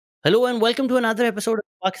Hello and welcome to another episode of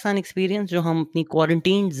Pakistan experience जो हम अपनी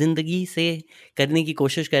क्वारंटीन ज़िंदगी से करने की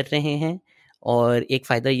कोशिश कर रहे हैं। और एक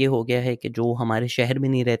फ़ायदा ये हो गया है कि जो हमारे शहर में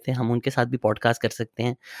नहीं रहते हम उनके साथ भी पॉडकास्ट कर सकते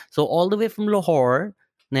हैं। So all the way from Lahore,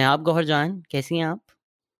 नयाब Gauhar जान, कैसी हैं आप?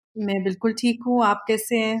 मैं बिल्कुल ठीक हूँ। आप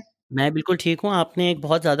कैसे हैं? मैं बिल्कुल ठीक हूँ। आपने एक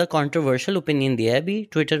बहुत ज़्यादा कंट्रोवर्शियल ओपिनियन दिया है अभी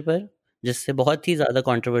ट्विटर पर, जिससे बहुत ही ज़्यादा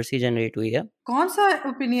कंट्रोवर्सी जनरेट हुई है। कौन सा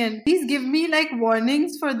opinion? Please give me like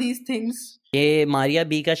warnings for these things. ये मारिया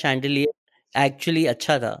बी का शैंडलियर एक्चुअली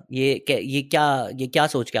अच्छा था। ये क्या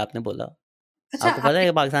सोच के आपने बोला? अच्छा, आपको पता है I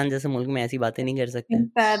कि पाकिस्तान जैसे मुल्क में ऐसी बातें नहीं कर सकते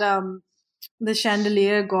think हैं। that the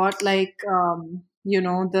chandelier got like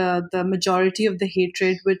the majority of the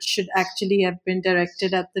hatred, which should actually have been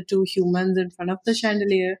directed at the two humans in front of the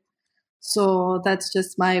chandelier. So that's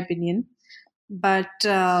just my opinion. But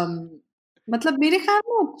मतलब मेरे ख्याल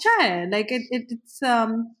में अच्छा है. Like it's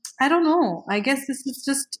I don't know. I guess this is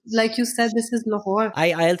just like you said. This is Lahore.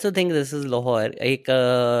 I also think this is Lahore.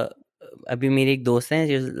 अभी मेरी एक दोस्त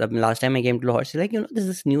हैं, last time I came to Lahore, she like this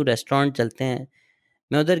is new restaurant, चलते हैं।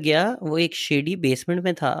 मैं उधर गया, वो एक शेडी बेसमेंट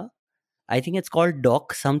में था। I think it's called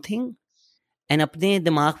dock something. And अपने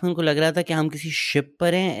दिमाग में उनको लग रहा था कि हम किसी शिप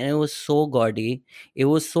पर हैं। And it was so gaudy, it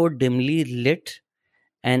was so dimly lit,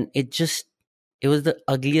 and it was the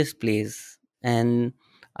ugliest place. And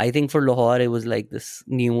I think for Lahore it was like this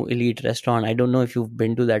new elite restaurant. I don't know if you've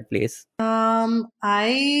been to that place.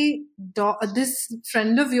 This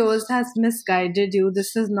friend of yours has misguided you.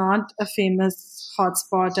 This is not a famous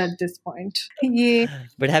hotspot at this point. ये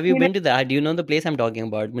But have you मेरा been to that? Do you know the place I'm talking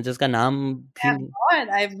about? मुझे उसका नाम I भी have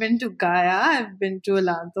not. I've been to Gaya. I've been to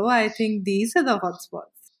Alado. I think these are the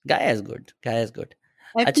hotspots. Gaya is good. Gaya is good.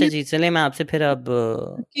 I अच्छा feel जी, चलिए मैं आपसे फिर अब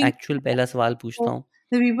looking एक्चुअल पहला सवाल for पूछता हूँ।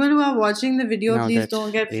 the people who are watching the video, Now please that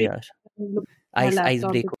don't get we freaked are out and look at my ice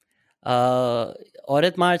laptop. Break,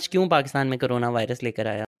 औरत मार्च क्यों पाकिस्तान में कोरोना वायरस लेकर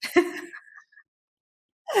आया?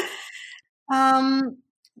 um,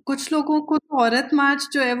 कुछ लोगों को तो औरत मार्च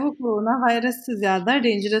जो है वो कोरोना वायरस से ज्यादा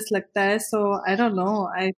डेंजरस लगता है. So I don't know.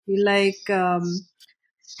 I feel like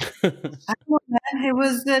I don't know, man, it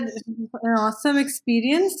was an awesome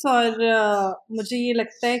experience. और मुझे ये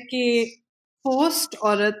लगता है कि पोस्ट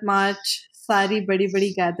औरत मार्च सारी बड़ी बड़ी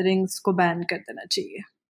गैदरिंग्स को बैन कर देना चाहिए.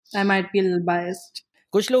 I might be a little biased.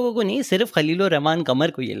 कुछ लोगों को नहीं, सिर्फ खलील और रहमान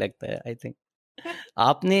कमर को ये लगता है, आई थिंक।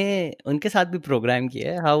 आपने उनके साथ भी प्रोग्राम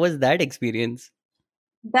किया है। How was that experience?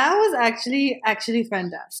 That was actually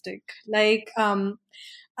fantastic. Like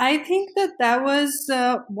I think that was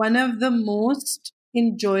one of the most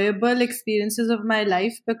enjoyable experiences of my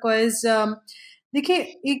life because देखिए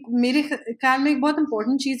एक मेरे ख्याल में एक बहुत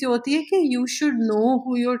इंपॉर्टेंट चीज़ ये होती है कि you should know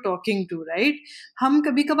who you are talking to, right? हम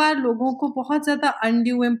कभी कभार लोगों को बहुत ज़्यादा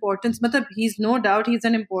अनड्यू इम्पोर्टेंस, मतलब he is no doubt he is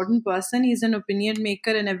an important person, he is an opinion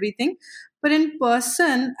maker and everything. But in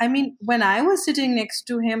person, I mean, when I was sitting next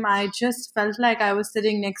to him, I just felt like I was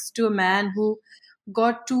sitting next to a man who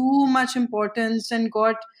got too much importance and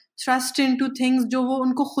got thrust into things जो वो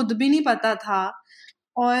उनको खुद भी नहीं पता था.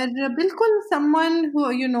 और बिल्कुल someone who,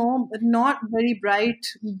 not very bright,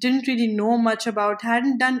 didn't really know much about,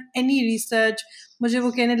 hadn't done any research. मुझे वो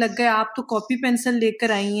कहने लग गए आप तो कॉपी पेंसिल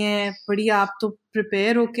लेकर आई हैं, बढ़िया, आप तो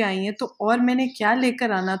प्रिपेयर होके आई हैं. तो और मैंने क्या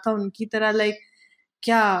लेकर आना था उनकी तरह? लाइक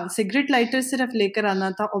क्या सिगरेट लाइटर सिर्फ लेकर आना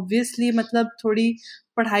था? ऑब्वियसली मतलब थोड़ी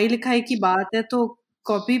पढ़ाई लिखाई की बात है तो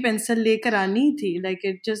कॉपी पेंसिल लेकर आनी थी. Like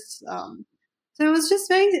it just so it was just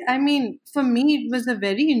very, I mean, for me, it was a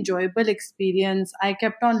very enjoyable experience. I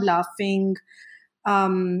kept on laughing.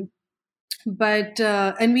 Um,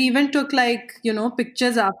 and we even took like,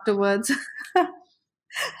 pictures afterwards.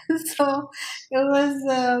 So it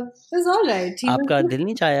was all right. He was आपका just, दिल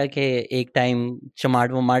नहीं चाहा कि एक time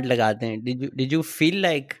चमाट वमाट लगा दें? Did you feel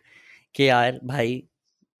like कि यार भाई,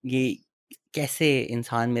 ये कैसे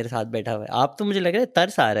इंसान मेरे साथ बैठा हुआ है? आप तो मुझे लग रहा है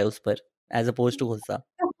तरस आ रहा है उस पर, एज अपोज टू गुस्सा।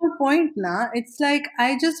 that's the point ना. It's like, I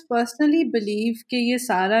just personally believe कि ये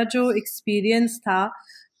सारा जो experience था,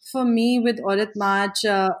 for me with Aurat March,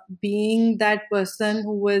 being that person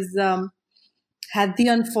who was, had the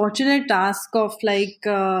unfortunate task of like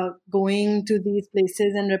going to these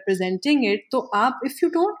places and representing it. So if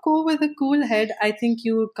you don't go with a cool head, I think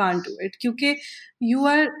you can't do it. क्योंकि you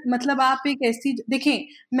are, मतलब आप एक ऐसी, देखें,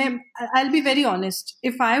 मैं, I'll be very honest.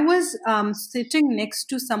 If I was sitting next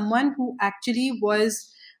to someone who actually was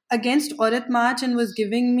against Aurat March and was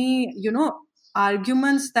giving me,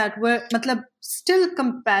 arguments that were, मतलब, still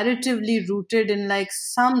comparatively rooted in like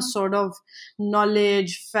some sort of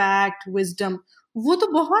knowledge, fact, wisdom, वो तो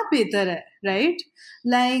बहुत बेहतर है, right?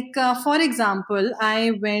 Like, for example,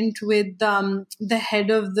 I went with the head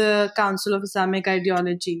of the Council of Islamic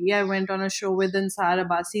Ideology. I went on a show with Ansar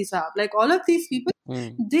Abbasi Saab. Like, all of these people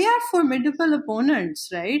they are formidable opponents,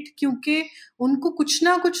 right? क्योंकि उनको कुछ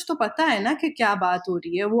ना कुछ तो पता है ना कि क्या बात हो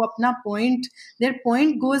रही है, वो अपना point, their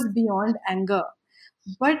point goes beyond anger.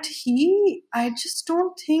 But he, I just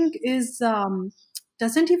don't think is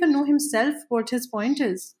doesn't even know himself what his point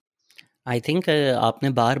is. I think आपने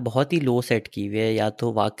बार बहुत ही लो सेट की हुई है, या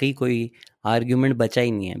तो वाकई कोई आर्ग्यूमेंट बचा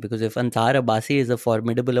ही नहीं है, because if Ansar Abbasi is a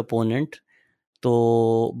formidable opponent, तो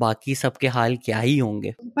बाकी सबके हाल क्या ही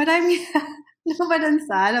होंगे. But I mean, no, but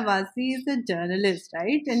Ansar Awasi is a journalist,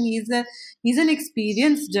 right? And he's an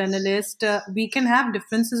experienced journalist. We can have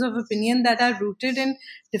differences of opinion that are rooted in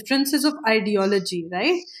differences of ideology,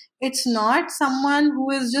 right? It's not someone who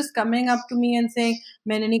is just coming up to me and saying,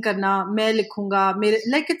 "मैंने नहीं करना, मैं लिखूंगा." मेरे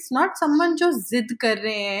like it's not someone जो जिद कर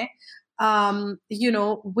रहे हैं.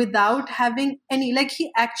 Without having any, like he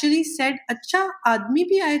actually said, अच्छा आदमी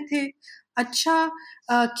भी आए थे, अच्छा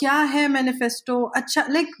क्या है मैनिफेस्टो, अच्छा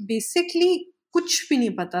लाइक बेसिकली कुछ भी नहीं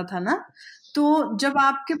पता था ना. तो जब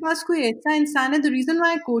आपके पास कोई ऐसा इंसान है, the reason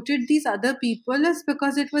why I quoted these other people is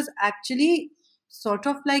because it was actually sort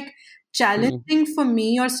of like challenging for me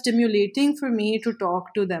or stimulating for me to talk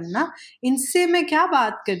to them ना. इनसे मैं क्या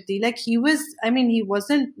बात करती, like he was, I mean he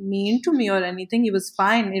wasn't mean to me or anything, he was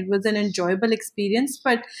fine, it was an enjoyable experience,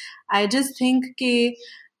 but I just think कि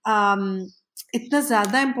um, इतना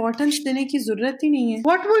ज्यादा importance देने की जरूरत ही नहीं है.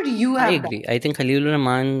 What would you I have agree. done? I think Khalil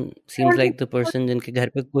Rahman seems like the person जिनके घर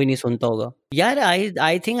पे कोई नहीं सुनता होगा. यार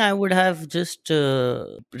I think I would have just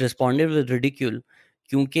responded with ridicule,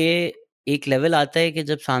 क्योंकि एक लेवल आता है कि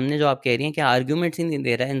जब सामने जो आप कह रही हैं कि आर्ग्यूमेंट्स ही नहीं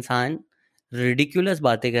दे रहा है इंसान, रिडिक्यूलस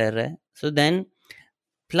बातें कर रहा है, so then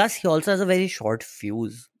plus he also has a very short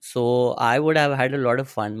fuse, so I would have had a lot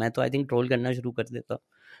of fun. मैं तो आई थिंक ट्रोल करना शुरू कर देता.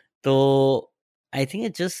 तो I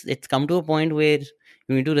think it's come to a point where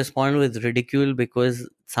you need to respond with ridicule, because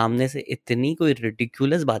सामने से इतनी कोई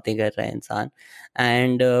ridiculous बातें कर रहा है इंसान.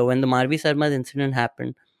 And when the Marvi Sarmad incident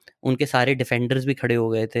happened, उनके सारे defenders भी खड़े हो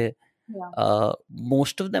गए थे. Yeah.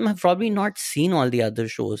 Most of them have probably not seen all the other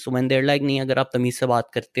shows, so when they're like, नहीं अगर आप तमीज़ से बात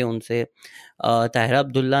करते हैं उनसे, ताहिरा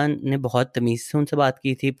अब्दुल्ला ने बहुत तमीज़ से उनसे बात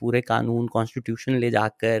की थी, पूरे कानून कॉन्स्टिट्यूशन ले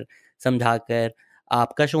जाकर समझाकर.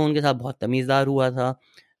 आपका शो उनके साथ बहुत तमीज़दार हुआ था.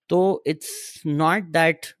 So it's not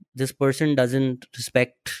that this person doesn't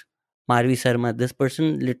respect Marvi Sarma. This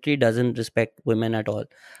person literally doesn't respect women at all.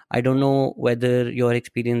 I don't know whether your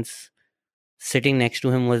experience sitting next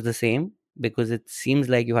to him was the same, because it seems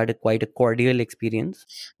like you had quite a cordial experience.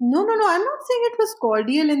 No, no, no. I'm not saying it was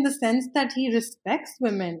cordial in the sense that he respects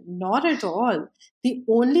women. Not at all. The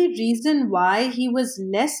only reason why he was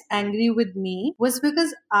less angry with me was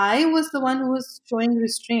because I was the one who was showing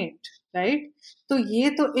restraint, right? तो ये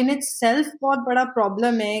तो in itself बहुत बड़ा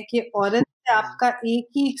problem है कि औरत से आपका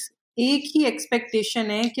एक ही expectation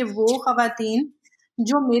है कि वो खवातीन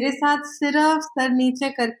जो मेरे साथ सिर्फ सर नीचे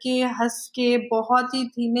करके हंस के बहुत ही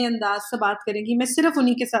धीमे अंदाज से बात करेंगी, मैं सिर्फ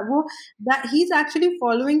उन्हीं के साथ वो, he is actually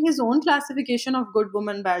following his own classification of good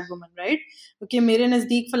woman bad woman, right? Okay, मेरे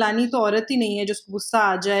नजदीक फलानी तो औरत ही नहीं है जिसको गुस्सा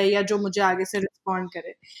आ जाए या जो मुझे आगे से रिस्पॉन्ड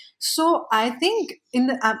करे. So I think in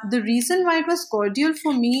the reason why it was cordial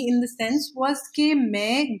for me in the sense was कि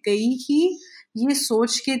मैं गई ही ये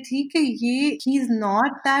सोच के थी कि ये he is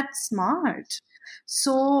not that smart.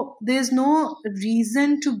 So there's no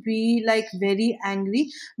reason to be like very angry,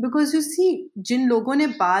 because you see जिन लोगों ने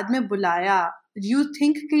बाद में बुलाया, you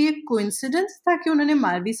think कि ये coincidence था कि उन्होंने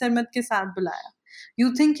मारवी सरमद के साथ बुलाया?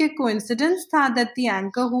 You think ये coincidence था that the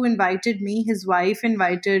anchor who invited me, his wife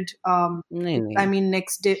invited नहीं I नहीं. mean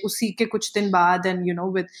next day, उसी के कुछ दिन बाद, and you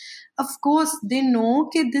know, with of course they know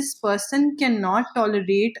कि this person cannot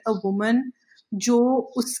tolerate a woman जो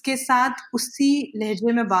उसके साथ उसी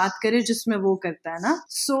लहजे में बात करे जिसमें वो करता है ना.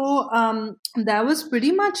 सो that was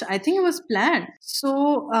pretty much, I think it was planned. So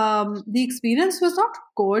the experience was not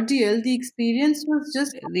cordial, the experience was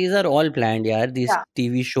just, These are all planned, यार. These yeah,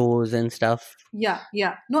 TV shows and stuff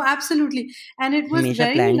yeah, no, absolutely. And it was हमेशा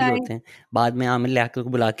very planned ही like, होते हैं. बाद में आमिर लियाकत को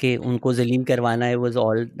बुला के उनको जलील करवाना है, was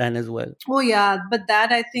all done as well. oh yeah, but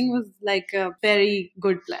that I think was like a very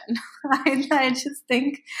good plan. I just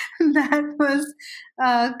think that was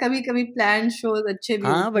कभी कभी planned shows अच्छे भी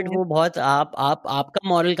हाँ, होते बट हैं. वो बहुत आपका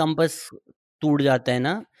मॉरल कंपस टूट जाता है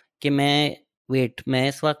ना, कि मैं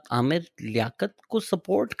इस वक़्त आमिर लियाकत को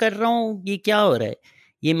सपोर्ट कर रहा हूँ, ये क्या हो रहा है?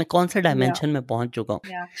 ये मैं कौन-सा Yeah, डायमेंशन में पहुँच चुका हूँ?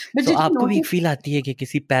 yeah. But so did you आपको भी एक notice फ़ील आती है कि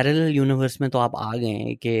किसी पैरेलल यूनिवर्स में तो आप आ गए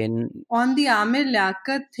हैं कि on the Amir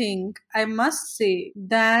Liaquat thing, I must say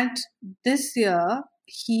that this year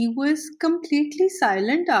he was completely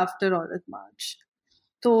silent after Aurat March.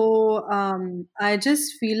 So I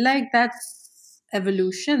just feel like that's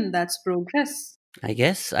evolution, that's progress. I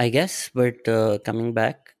guess, but coming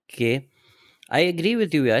back, कि I agree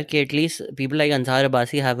with you यार कि at least people like Ansar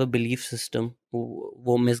Abbasi have a belief system,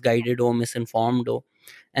 वो misguided हो, misinformed हो,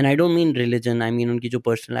 and I don't mean religion, I mean उनकी जो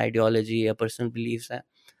personal ideology या personal beliefs है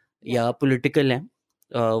Yeah. या पॉलिटिकल है,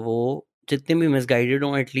 वो जितने भी मिसगाइडेड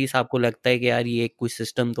हों एटलीस्ट आपको लगता है कि यार ये कोई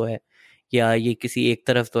सिस्टम तो है या ये किसी एक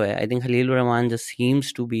तरफ तो है. I think Khalil Rahman just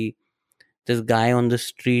seems to be this guy on the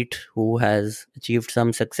street who has achieved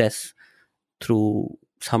some success through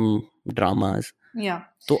some dramas. Yeah.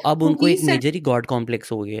 तो अब So उनको he एक said major he god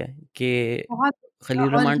complex हो गया है कि बहुत अच्छा, खलील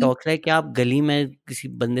और रहमान he टॉक्स है कि आप गली में किसी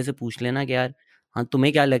बंदे से पूछ लेना कि यार हाँ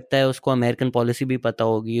तुम्हें क्या लगता है, उसको अमेरिकन पॉलिसी भी पता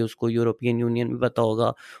होगी, उसको यूरोपियन यूनियन भी पता होगा,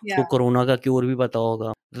 उसको yeah. कोरोना का क्योर भी पता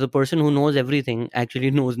होगा. The person who knows everything actually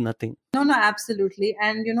knows nothing. No, no, absolutely.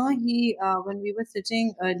 And you know, when we were sitting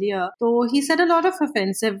earlier, so he said a lot of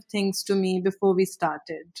offensive things to me before we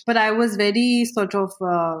started. But I was very sort of,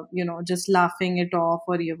 just laughing it off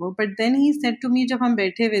or whatever. But then he said to me, जब हम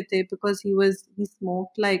बैठे हुए थे, because he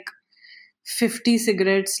smoked like 50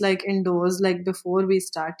 cigarettes like indoors like before we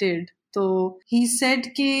started. तो he said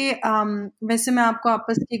कि वैसे मैं आपको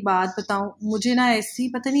आपस की एक बात बताऊं, मुझे ना ऐसी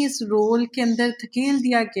पता नहीं इस रोल के अंदर धकेल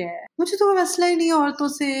दिया गया है, मुझे तो कोई मसला ही नहीं है औरतों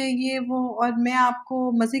से ये वो, और मैं आपको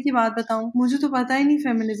मजे की बात बताऊं, मुझे तो पता ही नहीं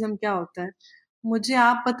फेमिनिज्म क्या होता है, मुझे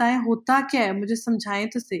आप बताएं होता क्या है, मुझे समझाएं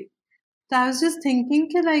तो सही. So I was just thinking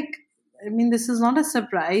कि like, I mean, this is not a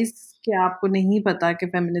surprise कि आपको नहीं पता कि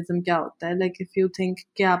फेमिनिज्म क्या होता है. Like, if you think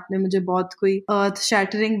कि आपने मुझे बहुत कोई earth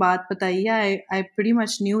shattering बात बताई है, I pretty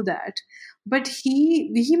much knew that. But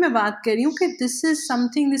ही मैं बात कर रही हूँ कि this is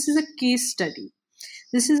something, this is a case study.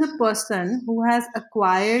 This is a person who has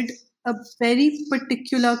acquired a very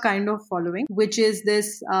particular kind of following, which is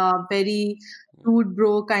this very dude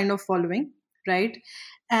bro kind of following, right?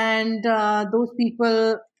 And those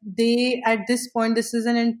people, they at this point, this is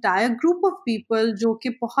an entire group of people जो कि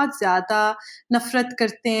बहुत ज़्यादा नफरत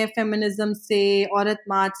करते हैं feminism से, औरत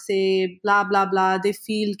मार्च से, ब्ला ब्ला ब्ला. दे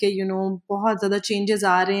फील के बहुत ज़्यादा चेंजेस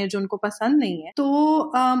आ रहे हैं जो उनको पसंद नहीं है. तो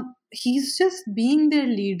he's just being their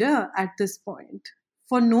leader at this point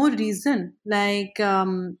for no reason, like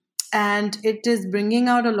and it is bringing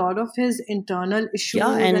out a lot of his internal या issues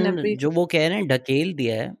and एंड जो everything. वो कह रहे हैं ढकेल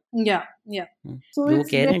दिया है, Yeah, yeah. So जो वो it's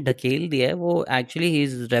कह रहे हैं very, ढकेल दिया है, वो actually he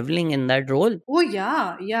is revelling in that role. oh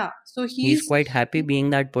yeah, yeah. So he is quite happy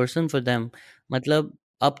being that person for them. मतलब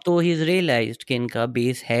अब तो ही इज रियलाइज्ड कि इनका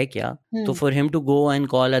बेस है क्या. तो hmm, for him to go and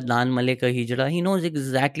call Adnan Malik a hijra, he knows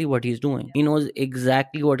exactly what he is doing, he knows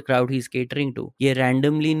exactly what crowd he is catering to. ये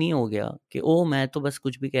randomly नहीं हो गया कि ओ मैं तो बस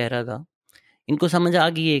कुछ भी कह रहा था. इनको समझ आ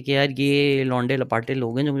गई है कि यार ये लौंडे लपाटे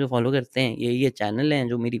लोग हैं जो मुझे फॉलो करते हैं, ये चैनल हैं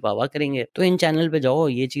जो मेरी वाह करेंगे, तो इन चैनल पे जाओ,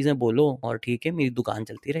 ये चीजें बोलो और ठीक है मेरी दुकान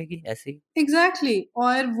चलती रहेगी ऐसे ही. exactly.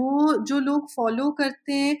 और वो जो लोग फॉलो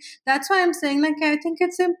करते हैं, that's why I'm saying like I think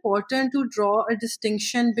it's important to draw a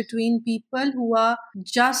distinction between people who are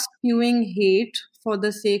just spewing hate for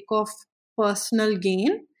the sake of personal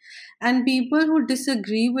gain and people who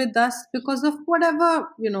disagree with us because of whatever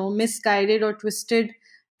misguided or twisted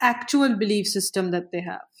actual belief system that they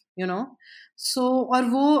have. So or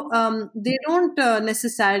wo they don't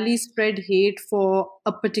necessarily spread hate for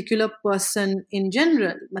a particular person in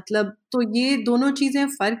general. मतलब तो ये दोनों चीजें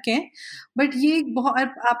फर्क हैं. But ये एक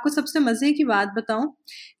बहुत, आपको सबसे मजे की बात बताऊं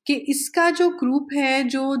कि इसका जो ग्रुप है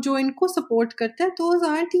जो जो इनको सपोर्ट करता है, those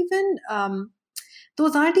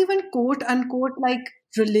aren't even quote unquote like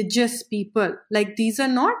religious people. Like these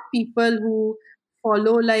are not people who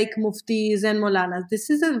follow like muftis and maulanas. This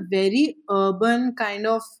is a very urban kind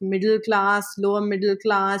of middle class, lower middle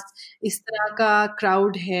class इस तरह का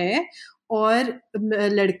crowd है. और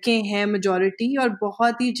लड़के हैं majority, और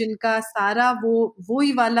बहुत ही जिनका सारा वो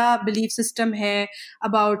ही वाला belief system है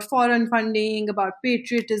about foreign funding, about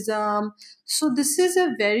patriotism. So this is a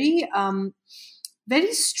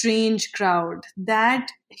very strange crowd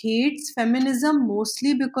that hates feminism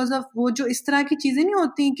mostly because of वो जो इस तरह की चीजें नहीं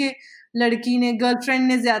होती कि लड़की ने, गर्लफ्रेंड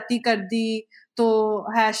ने ज्यादती कर दी तो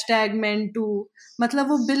 #men2. मतलब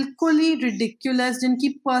वो बिल्कुल ही ridiculous, जिनकी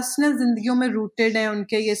पर्सनल जिंदगियों में रूटेड है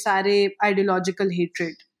उनके ये सारे ideological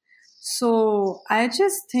hatred. So I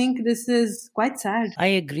just think this is quite sad.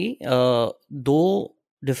 I agree. दो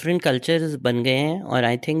डिफरेंट कल्चर्स बन गए हैं और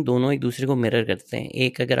आई थिंक दोनों एक दूसरे को मिरर करते हैं.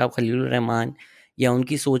 एक अगर आप खलील रहमान या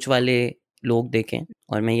उनकी सोच वाले लोग देखें,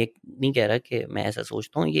 और मैं ये नहीं कह रहा कि मैं ऐसा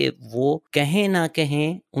सोचता हूँ, ये वो कहें ना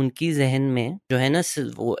कहें उनकी जहन में जो है ना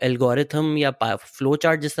वो एल्गोरिथम या फ्लो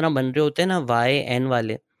चार्ट जिस तरह बन रहे होते हैं ना YN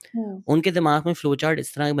वाले, उनके दिमाग में फ्लो चार्ट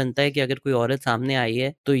इस तरह बनता है कि अगर कोई औरत सामने आई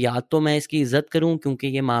है तो या तो मैं इसकी इज्जत करूं क्योंकि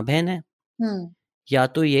ये माँ बहन है, या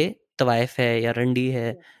तो ये तवाइफ है या रंडी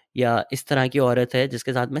है या इस तरह की औरत है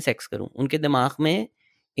जिसके साथ मैं सेक्स करूं. उनके दिमाग में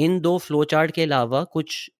इन दो फ्लो चार्ट के अलावा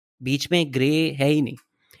कुछ बीच में ग्रे है ही नहीं.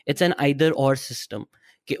 इट्स एन आइदर और सिस्टम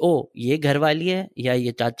कि ओ ये घर वाली है या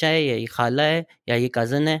ये चाचा है या ये खाला है या ये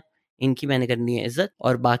कज़न है, इनकी मैंने करनी है इज्जत,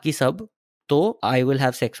 और बाकी सब तो I will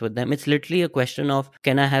have sex with them. It's literally a question of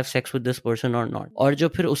can I have sex with this person और नॉट. और जो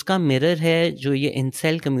फिर उसका मिरर है, जो ये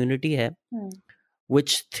इंसेल कम्युनिटी है,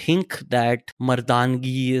 which think that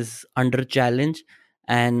mardangi is under challenge,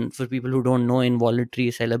 and for people who don't know, involuntary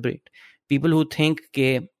celebrate, people who think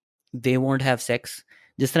के they won't have sex.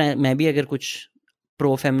 जिस तरह मैं भी अगर कुछ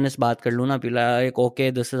प्रो फेमिनिस्ट बात कर लूँ ना, पिला एक okay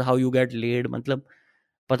this is how you get led, मतलब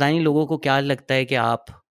पता नहीं लोगों को क्या लगता है कि आप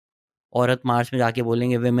औरत मार्च में जाके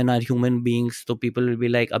बोलेंगे women are human beings, तो people will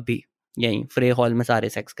be like अभी यहीं फ्रे हॉल में सारे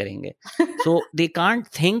सेक्स करेंगे. So they can't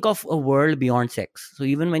think of a world beyond sex. So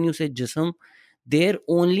even when you say jism, their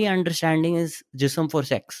only understanding is jism for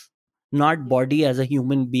sex, not body as a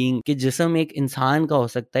human being. कि जिस्म एक इंसान का हो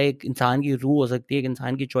सकता है, एक इंसान की रूह हो सकती है, एक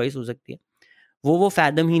इंसान की चॉइस हो सकती है, वो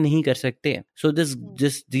फैदम ही नहीं कर सकते. सो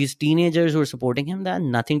these teenagers who are supporting him, that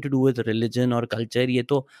nothing to do with religion और culture. ये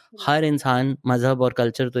तो हर इंसान मजहब और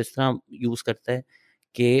कल्चर तो इस तरह यूज करता है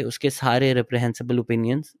कि उसके सारे रिप्रेहेंसिबल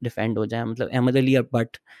ओपिनियंस डिफेंड हो जाए. मतलब अहमद अली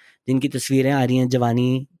भट्ट जिनकी तस्वीरें आ रही हैं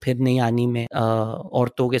जवानी फिर नहीं आनी में,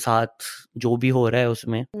 औरतों के साथ जो भी हो रहा है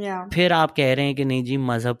उसमें, फिर आप कह रहे हैं कि नहीं जी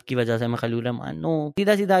मजहब की वजह से मैं खलील रहमान. नो,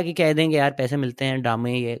 सीधा सीधा आके कह देंगे यार पैसे मिलते हैं,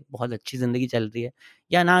 ड्रामे, ये बहुत अच्छी जिंदगी चल रही है,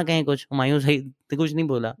 या ना कहें कुछ, हुमायूं सही तो कुछ नहीं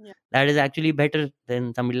बोला, that is actually better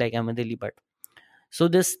than somebody like Ahmed Ali Bhatt.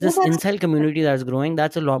 So this incel community that's growing,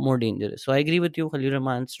 that's a lot more dangerous. So I agree with you, Khalil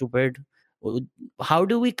Rahman, stupid. How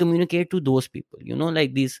do we communicate to those people, you know,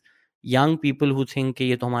 like these young people who think कि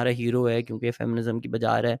ये तो हमारा hero है क्योंकि feminism की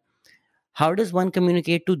बजा रहा है? How does one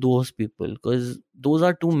communicate to those people, because those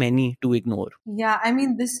are too many to ignore? Yeah, I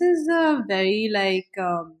mean, this is a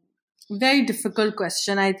very difficult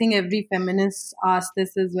question. I think every feminist asks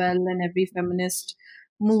this as well, and every feminist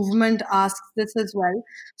movement asks this as well.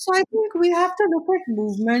 So I think we have to look at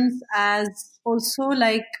movements as also,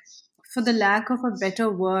 like, for the lack of a better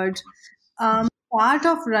word, part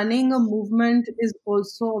of running a movement is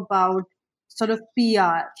also about sort of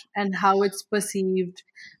PR and how it's perceived.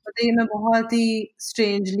 मतलब ये मैं बहुत ही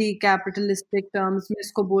strangely capitalistic terms में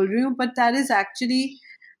इसको बोल रही हूँ, but that is actually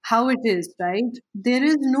how it is, right? There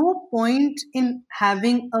is no point in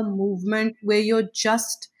having a movement where you're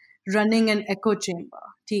just running an echo chamber.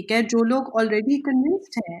 ठीक है, जो लोग already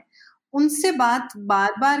convinced हैं, उनसे बात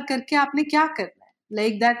बार बार करके आपने क्या करना है?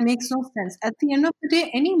 Like, that makes no sense. At the end of the day,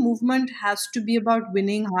 any movement has to be about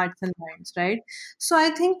winning hearts and minds, right? So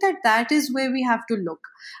I think that that is where we have to look.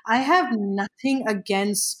 I have nothing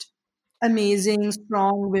against amazing,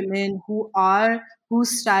 strong women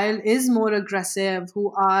whose style is more aggressive, who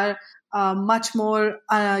are much more,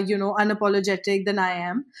 unapologetic than I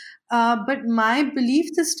am. But my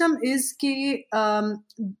belief system is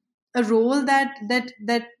a role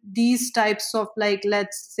that these types of, like,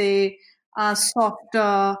 let's say,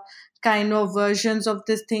 softer kind of versions of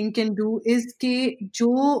this thing can do is कि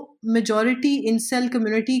जो majority incel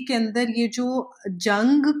community के अंदर ये जो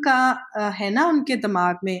जंग का है ना उनके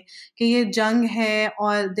दिमाग में कि ये जंग है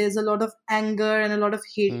और there's a lot of anger and a lot of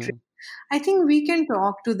hatred. I think we can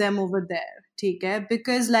talk to them over there, ठीक है?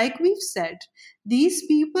 Because like we've said, these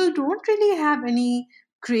people don't really have any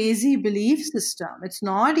crazy belief system. It's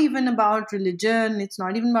not even about religion. It's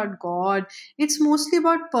not even about God. It's mostly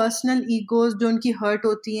about personal egos जो उनकी hurt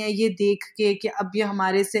होती हैं ये देख के कि अब ये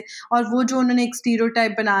हमारे से, और वो जो उन्होंने एक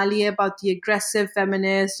stereotype बना लिया है about the aggressive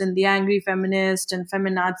feminist and the angry feminist and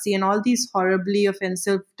feminazi and all these horribly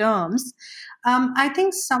offensive terms. I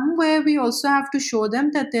think somewhere we also have to show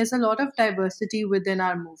them that there's a lot of diversity within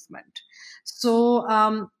our movement.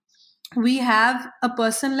 So we have a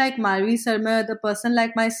person like Marvi Sarma, a person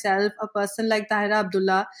like myself, a person like Tahira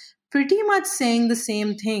Abdullah, pretty much saying the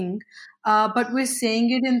same thing, but we're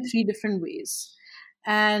saying it in three different ways.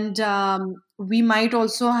 And we might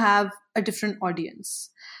also have a different audience.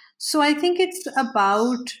 So I think it's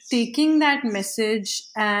about taking that message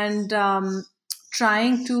and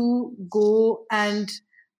trying to go and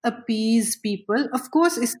appease people. Of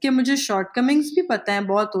course, इसके मुझे shortcomings भी पता हैं,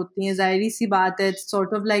 बहुत होती हैं, ज़ाहिरी सी बात है. It's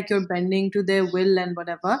sort of like you're bending to their will and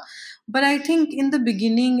whatever. But I think in the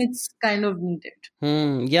beginning, it's kind of needed.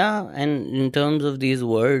 Yeah, and in terms of these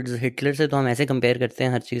words, Hitler से तो हम ऐसे कंपेयर करते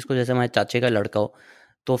हैं हर चीज़ को जैसे हमारे चाचे का लड़का हो.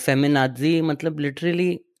 तो फेमिनाजी मतलब literally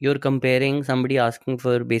you're comparing somebody asking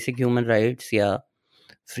for basic human rights या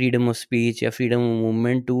freedom of speech या freedom of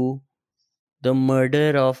movement to the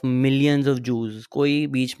murder of millions of Jews. कोई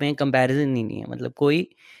बीच में कंपैरिजन ही नहीं है. मतलब कोई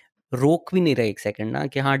रोक भी नहीं रहा एक सेकंड ना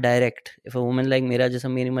कि हाँ direct if a woman like मेरा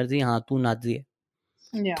जिस्म मेरी मर्जी, हाँ तू नाजी है,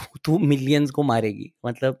 Yeah. तू मिलियंस को मारेगी.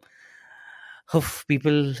 मतलब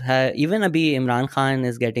people have, even abhi Imran Khan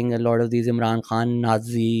is getting a lot of these Imran Khan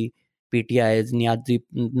Nazi PTIs,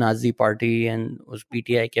 Nazi party, and उस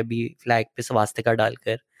PTI के अभी flag पे swastika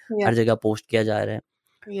डालकर Yeah. हर जगह पोस्ट किया जा रहा है,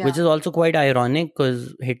 Yeah. which is also quite ironic because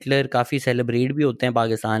Hitler काफ़ी सेलिब्रेट भी होते हैं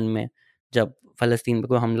पाकिस्तान में. जब फ़लस्तीन पे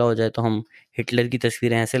कोई हमला हो जाए तो हम हिटलर की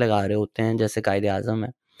तस्वीरें ऐसे लगा रहे होते हैं जैसे कायदे आज़म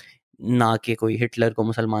है, ना कि कोई हिटलर को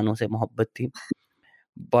मुसलमानों से मोहब्बत थी.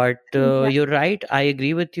 But Yeah. you're right. I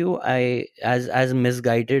agree with you. As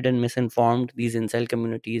misguided and misinformed these incel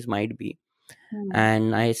communities might be, Hmm.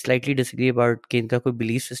 and I slightly disagree about कि इनका कोई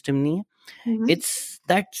belief system नहीं है. Mhm. It's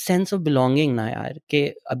that sense of belonging ना यार, कि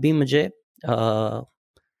अभी मुझे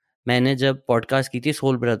मैंने जब पॉडकास्ट की थी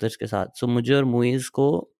सोल ब्रदर्स के साथ, सो मुझे और मुइज को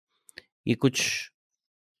ये कुछ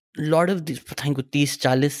लॉट ऑफ पता नहीं, 30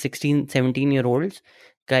 40 16 17 ईयर ओल्ड्स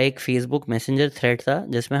का एक फेसबुक मैसेंजर थ्रेड था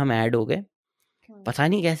जिसमें हम ऐड हो गए. Hmm. पता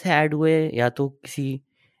नहीं कैसे ऐड हुए, या तो किसी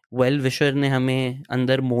वेल विशर ने हमें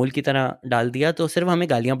अंदर मोल की तरह डाल दिया, तो सिर्फ हमें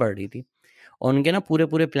गालियां पड़ रही थी. और उनके ना पूरे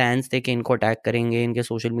पूरे प्लान्स थे कि इनको अटैक करेंगे, इनके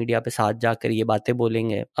सोशल मीडिया पे साथ जाकर ये बातें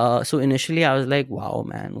बोलेंगे. So initially I was like wow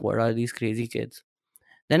man, what are these crazy kids.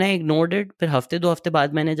 Then I ignored it. फिर हफ्ते 2 हफ्ते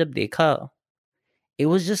बाद मैंने जब देखा, it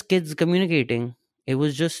was just kids communicating. It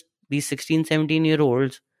was just these 16 17 year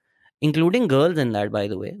olds, including girls in that, by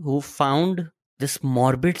the way, who found this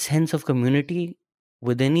morbid sense of community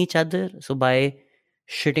within each other. So by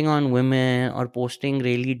shitting on women or posting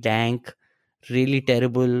really dank, really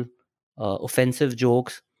terrible, offensive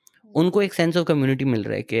jokes, उनको एक sense of community मिल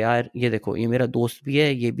रहा है कि यार ये देखो, ये मेरा दोस्त भी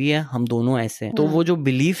है, ये भी है, हम दोनों ऐसे हैं. तो वो जो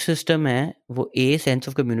बिलीफ सिस्टम है वो ए सेंस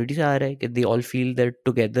ऑफ कम्युनिटी से आ रहा है कि they all feel that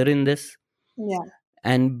together in this, Yeah.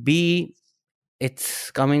 and B, it's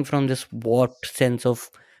coming from this warped sense of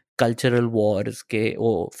cultural wars. Ke,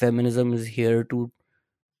 oh, feminism is here to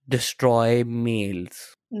destroy males.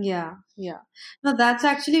 Yeah, yeah. No, that's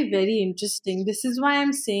actually very interesting. This is why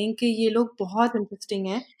I'm saying कि ये लोग बहुत interesting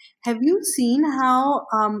है. Have you seen how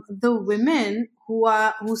the women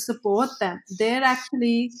who support them, they're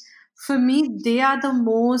actually, for me, they are the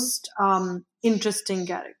most interesting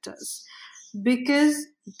characters because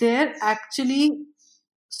they're actually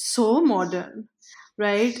so modern,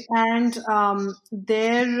 right? And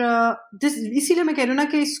there this इसीलिए मैं कह रही हूँ ना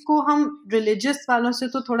कि इसको हम रिलीजियस वालों से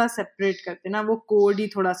तो थोड़ा सेपरेट करते हैं ना, वो कोड ही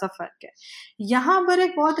थोड़ा सा फर्क है. यहाँ पर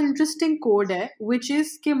एक बहुत इंटरेस्टिंग कोड है which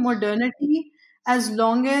is कि modernity as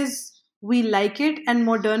long as we like it, and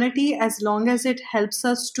modernity as long as it helps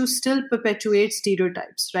us to still perpetuate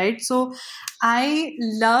stereotypes, right? So I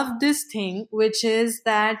love this thing which is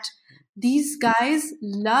that these guys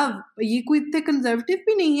love, ये कोई इतने conservative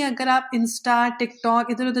भी नहीं है. अगर आप Insta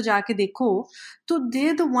TikTok इधर उधर जाके देखो तो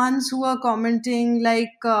they're the ones who are commenting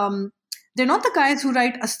like they're not the guys who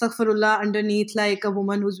write astaghfirullah underneath like a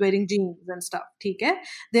woman who's wearing jeans and stuff, ठीक है?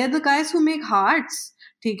 They're the guys who make hearts,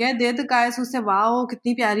 ठीक है? They're the guys who say wow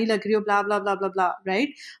कितनी प्यारी लग रही हो, blah blah blah blah blah,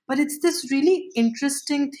 right? But it's this really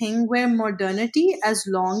interesting thing where modernity, as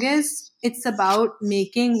long as it's about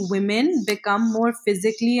making women become more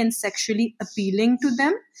physically and sexually appealing to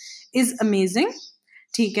them, is amazing.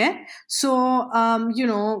 ठीक है? So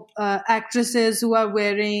actresses who are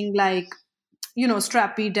wearing like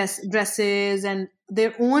strappy dresses and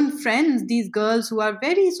their own friends, these girls who are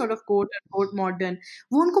very sort of quote unquote modern,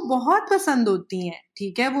 वो उनको बहुत पसंद होती हैं,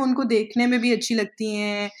 ठीक है? वो उनको देखने में भी अच्छी लगती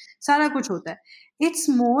हैं, सारा कुछ होता है. It's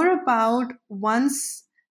more about once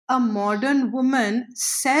a modern woman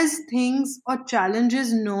says things or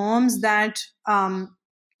challenges norms that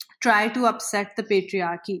try to upset the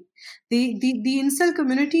patriarchy. The incel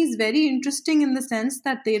community is very interesting in the sense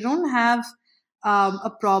that they don't have a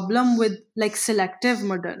problem with like selective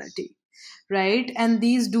modernity, right? And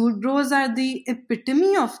these dude bros are the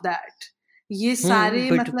epitome of that. ये सारे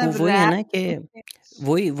but वो मतलब वही है rap. ना कि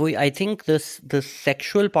वही वही I think the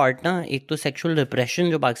sexual part ना, एक तो सेक्सुअल रिप्रेशन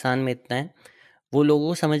जो पाकिस्तान में इतना है वो लोगों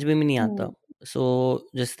को समझ में भी नहीं आता. सो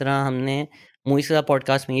जिस तरह हमने मूवीज का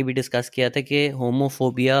पॉडकास्ट में ये भी डिस्कस किया था कि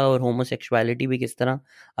होमोफोबिया और होमोसेक्सुअलिटी भी किस तरह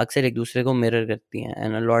अक्सर एक दूसरे को मिरर करती हैं.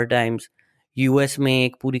 And a lot times US में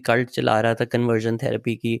एक पूरी कल्ट चला रहा था कन्वर्जन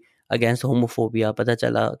थेरेपी की अगेंस्ट होमोफोबिया, पता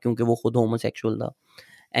चला क्योंकि वो खुद होमोसेक्सुअल था.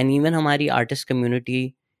 एंड इवन हमारी आर्टिस्ट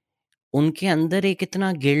कम्युनिटी, उनके अंदर एक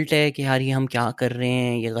इतना गिल्ट है कि यार ये हम क्या कर रहे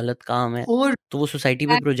हैं, ये गलत काम है, और तो वो सोसाइटी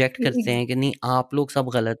पे प्रोजेक्ट करते हैं कि नहीं आप लोग सब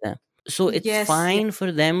गलत हैं. So it's yes, yes. fine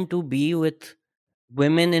for them to be with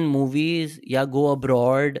women in movies या go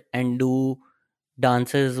abroad and do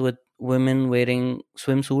dances with women wearing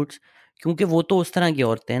swimsuits, क्योंकि वो तो उस तरह की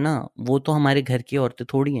औरतें हैं ना, वो तो हमारे घर की औरतें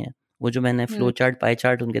थोड़ी हैं. वो जो मैंने फ्लो चार्ट पाई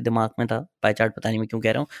चार्ट उनके दिमाग में था, पाई चार्ट पता नहीं मैं क्यों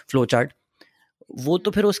कह रहा हूँ, फ्लो चार्ट, वो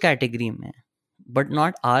तो फिर उस कैटेगरी में है, but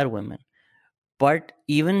not are women. But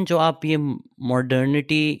even जो आप ये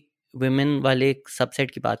मॉडर्निटी women वाले एक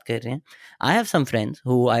सबसेट की बात कर रहे हैं, I have some friends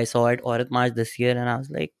who I saw at औरत मार्च this year and I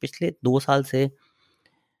was like पिछले 2 साल से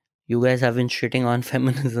you guys have been shitting on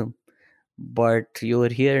feminism, but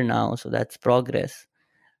you're here now, so that's progress.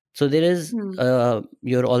 So there is Hmm.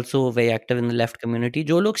 you're also very active in the left community.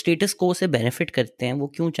 जो लोग status quo से benefit करते हैं वो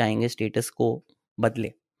क्यों चाहेंगे status quo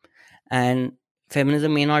बदले? And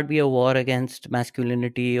feminism may not be a war against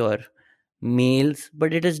masculinity or males,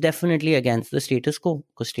 but it is definitely against the status quo,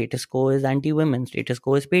 because status quo is anti-women, status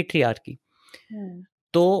quo is patriarchy. Hmm.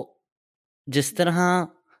 तो जिस तरह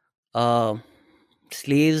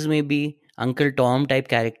slaves में भी uncle Tom type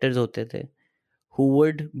characters होते थे who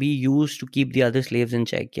would be used to keep the other slaves in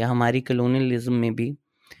check, या हमारी colonialism में भी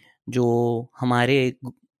जो हमारे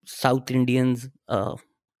साउथ इंडियंस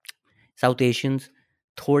साउथ एशियंस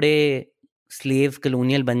थोड़े slave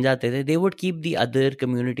colonial बन जाते थे, they would keep the other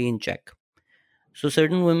community in check. So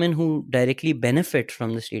certain women who directly benefit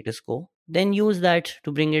from the status quo then use that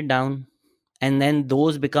to bring it down, and then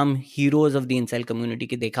those become heroes of the incel community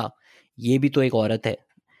कि देखा ये भी तो एक औरत है,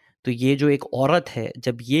 तो ये जो एक औरत है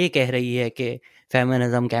जब ये कह रही है कि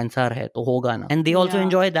फेमिनिज्म कैंसर है तो होगा ना, and they also Yeah.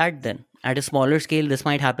 Enjoy that. Then at a smaller scale this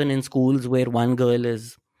might happen in schools where one girl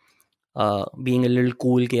is being a little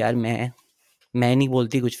cool कि यार मैं नहीं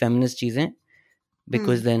बोलती कुछ फेमिनिस्ट चीज़ें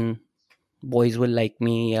because Hmm. Then boys will like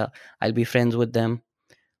me या I will be friends with them.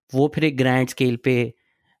 वो फिर एक ग्रैंड स्केल पे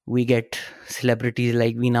we get celebrities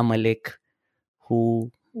like Veena Malik who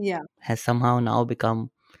Yeah. has somehow now become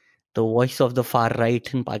the voice of the far right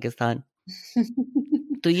in Pakistan.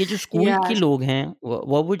 तो ये जो school Yeah. के लोग हैं,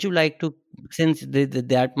 what would you like to, since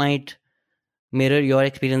that might mirror your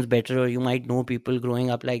experience better, or you might know people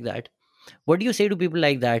growing up like that, what do you say to people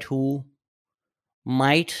like that who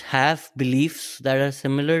might have beliefs that are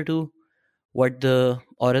similar to what the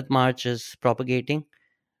Aurat March is propagating,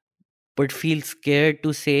 but feel scared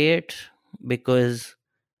to say it because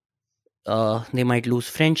they might lose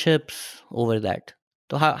friendships over that?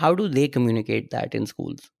 So how do they communicate that in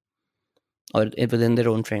schools or within their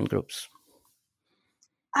own friend groups?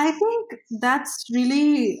 I think that's a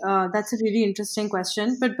really interesting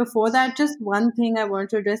question. But before that, just one thing I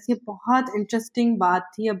want to address. ये बहुत interesting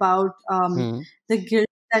बात थी about Hmm. the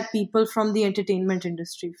guilt that people from the entertainment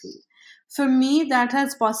industry feel. For me, that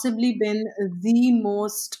has possibly been the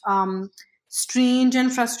most strange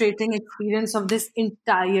and frustrating experience of this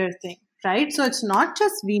entire thing. Right? So it's not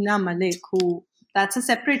just Veena Malik who. That's a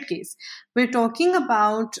separate case. We're talking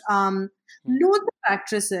about loads of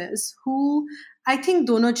actresses who I think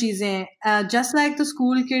dono cheezein, just like the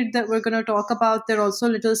school kid that we're going to talk about, they're also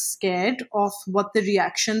a little scared of what the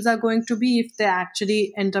reactions are going to be if they actually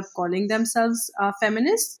end up calling themselves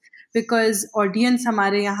feminists, because audience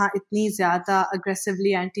हमारे यहाँ इतनी ज़्यादा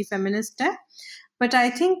aggressively anti-feminist है. But I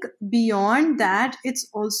think beyond that, it's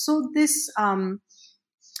also this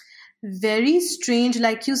very strange,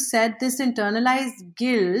 like you said, this internalized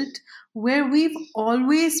guilt where we've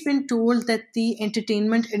always been told that the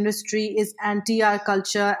entertainment industry is anti our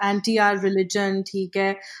culture, anti our religion, theek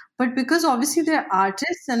hai. But because obviously they're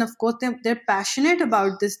artists and of course they're passionate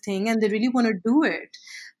about this thing and they really want to do it,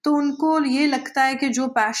 तो उनको ये लगता है कि जो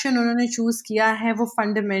passion उन्होंने choose किया है वो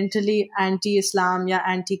फंडामेंटली एंटी इस्लाम या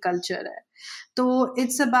एंटी कल्चर है. तो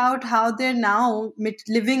it's about how they are now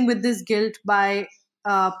living with this guilt by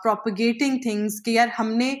propagating things कि यार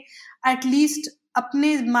हमने एटलीस्ट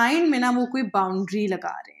अपने माइंड में ना वो कोई बाउंड्री लगा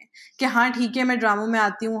रहे हैं कि हाँ ठीक है मैं ड्रामों में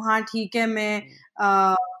आती हूँ, हाँ ठीक है मैं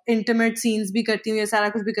इंटीमेट सीन्स भी करती हूँ, ये सारा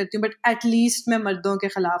कुछ भी करती हूँ, बट एटलीस्ट मैं मर्दों के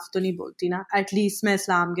खिलाफ तो नहीं बोलती ना, एटलीस्ट मैं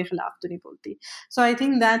इस्लाम के खिलाफ तो नहीं बोलती. So I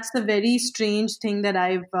think that's a very strange thing that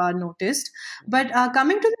I have noticed. But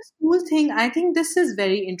coming to the school thing, I think this is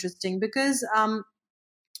very interesting because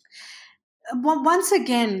once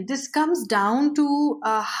again, this comes down to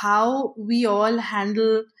how we all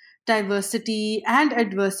handle diversity and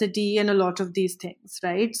adversity and a lot of these things,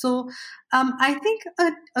 right? So, I think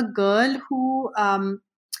a girl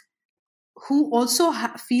who also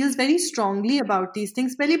feels very strongly about these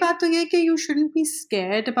things. पहली बात तो ये कि you shouldn't be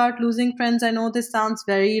scared about losing friends. I know this sounds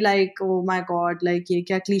very like, oh my god, like ये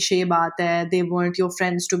क्या cliche बात है. They weren't your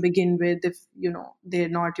friends to begin with if, you know,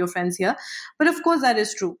 they're not your friends here. But of course that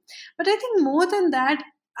is true. But I think more than that,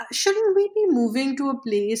 shouldn't we be moving to a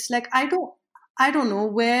place like, I don't know,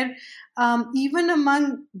 where even among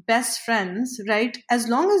best friends, right, as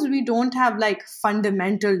long as we don't have like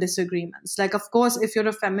fundamental disagreements, like of course if you're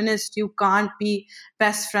a feminist you can't be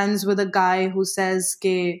best friends with a guy who says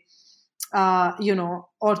ke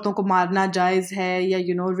औरतों को मारना जायज है या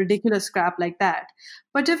ridiculous crap like that.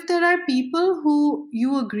 But if there are people who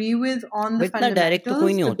you agree with on the but इतना direct तो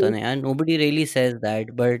कोई fundamentals, नहीं the होता ना यार, nobody really says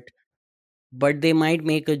that, but they might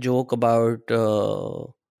make a joke about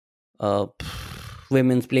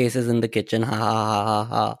women's places in the kitchen, ha ha ha ha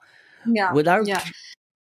ha, yeah, without yeah,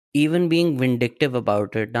 even being vindictive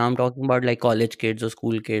about it. Now I'm talking about like college kids or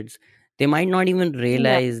school kids. They might not even yeah.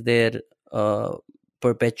 realize they're uh,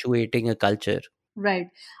 perpetuating a culture. Right.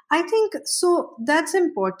 I think so that's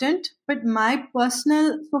important. But my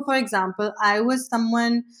personal, so for example, I was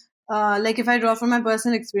someone, like if I draw from my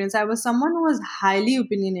personal experience, I was someone who was highly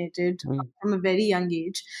opinionated Hmm. from a very young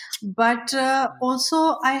age. But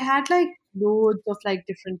also, I had like loads of like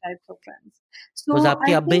different types of friends. बस So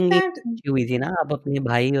आपकी I think upbringing that, अच्छी हुई थी ना, आप अपने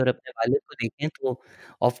भाई और अपने वालिद को देखें तो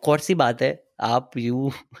ऑफ कोर्स ही बात है, आप you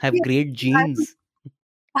have yeah, great I, genes.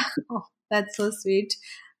 oh, that's so sweet.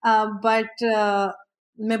 But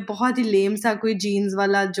मैं बहुत ही लेम सा कोई जीन्स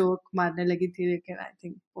वाला जोक मारने लगी थी, लेकिन आई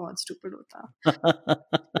थिंक बहुत स्टूपिड होता.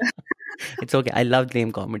 It's okay. I love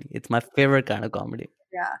lame comedy. It's my favorite kind of comedy.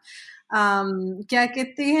 Yeah. क्या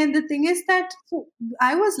कहते हैं, the thing is that so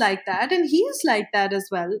I was like that and he is like that as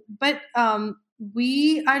well, but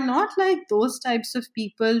we are not like those types of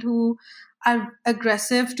people who are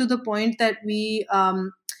aggressive to the point that we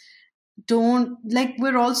don't like,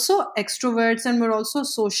 we're also extroverts and we're also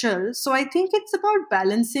social. So I think it's about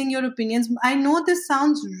balancing your opinions. I know this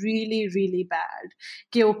sounds really really bad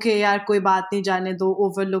कि okay यार कोई बात नहीं, जाने दो,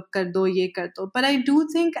 overlook कर दो, ये कर दो, but I do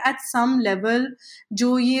think at some level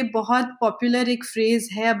जो ये बहुत popular एक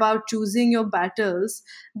phrase है about choosing your battles,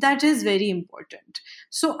 that is very important.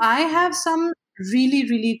 So I have some really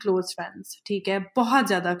really close friends, ठीक है, बहुत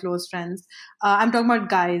ज़्यादा close friends. I'm talking about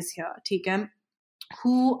guys here, ठीक है,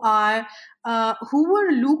 who are who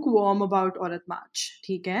were lukewarm about Aurat March,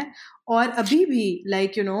 ठीक है, और अभी भी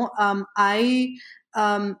like I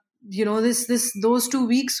this those 2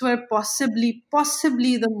 weeks were possibly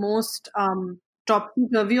the most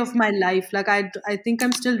topsy-turvy of my life. Like I think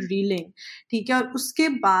I'm still reeling, ठीक है, और उसके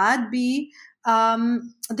बाद भी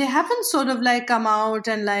they haven't sort of like come out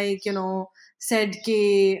and like said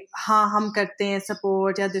कि हाँ हम करते हैं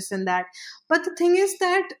support या this and that. But the thing is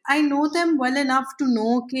that I know them well enough to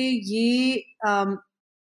know कि ये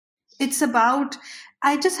it's about,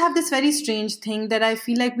 I just have this very strange thing that I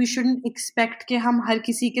feel like we shouldn't expect कि हम हर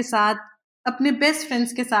किसी के साथ, अपने best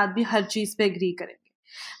friends के साथ भी हर चीज पे agree करेंगे.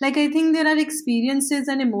 Like I think there are experiences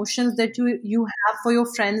and emotions that you have for your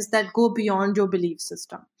friends that go beyond your belief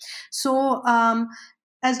system. So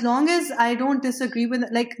as long as I don't disagree with,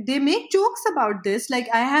 like they make jokes about this. Like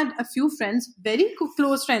I had a few friends, very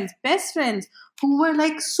close friends, best friends, who were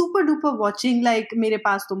like super duper watching like मेरे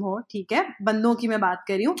पास तुम हो, ठीक है, बंदों की मैं बात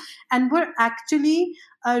कर रही हूँ, and were actually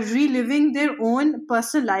reliving their own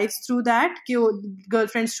personal lives through that कि वो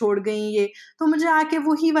girlfriends छोड़ गई ये, तो मुझे आके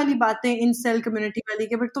वही वाली बातें incel community वाली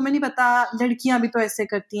कि बट तुम्हें नहीं पता लड़कियां भी तो ऐसे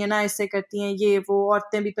करती हैं ना, ऐसे करती हैं, ये वो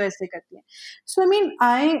औरतें भी तो ऐसे करती हैं. So I mean,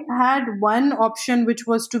 I had one option which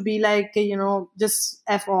was to be like, just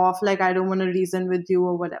F off, like I don't want to reason with you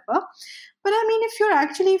or whatever. But I mean, if you're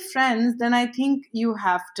actually friends, then I think you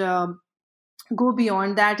have to go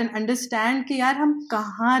beyond that and understand कि यार हम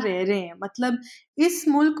कहाँ रह रहे हैं. मतलब इस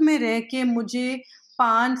मुल्क में रह के मुझे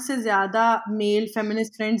 5 से ज़्यादा मेल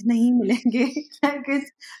feminist friends नहीं मिलेंगे. Like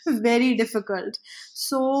it's very difficult.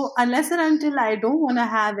 So unless and until I don't want to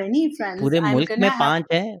have any friends, पूरे I'm मुल्क में gonna have,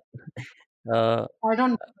 5 हैं. Uh, I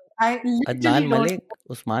don't know. I Adnan literally don't Malik,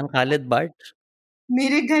 Usman Khalid but,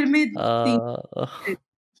 मेरे घर में 3 अ, थे.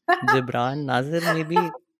 जिब्रान नाज़िर में भी,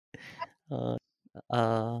 अ,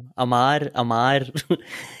 अमार अमार.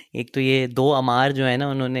 एक तो ये 2 अमार जो है ना,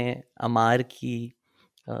 उन्होंने अमार की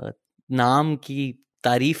अ, नाम की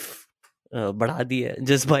तारीफ़ बढ़ा दी है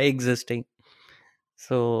जस्ट बाय एग्जिस्टिंग.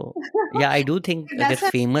 सो या आई डू थिंक अगर That's a,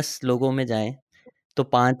 फेमस लोगों में जाएँ तो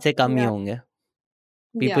 5 से कम ही yeah, होंगे.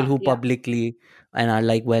 People yeah, who yeah, publicly and are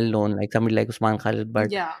like well known, like somebody like Usman Khalid,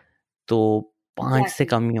 but yeah, तो 5 से exactly.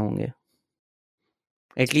 कम ही होंगे.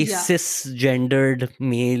 At least Yeah. cisgendered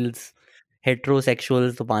males,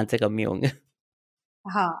 heterosexuals तो 5 से कम ही होंगे.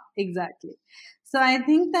 Ha, exactly. So I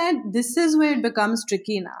think that this is where it becomes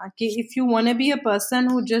tricky now. Okay, if you want to be a person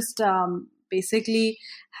who just basically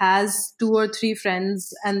has 2 or 3 friends,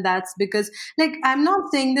 and that's because, like, I'm not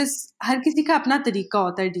saying this. हर किसी का अपना तरीका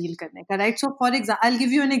होता है deal करने का, right? So, for example, I'll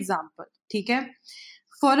give you an example. ठीक है?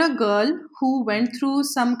 For a girl who went through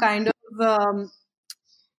some kind of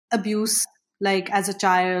abuse, like as a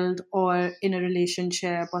child or in a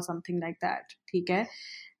relationship or something like that, ठीक है?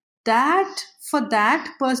 that for that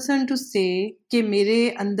person to say कि मेरे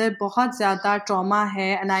अंदर बहुत ज़्यादा trauma है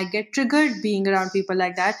and I get triggered being around people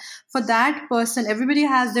like that, for that person, everybody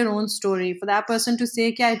has their own story. For that person to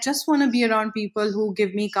say कि I just want to be around people who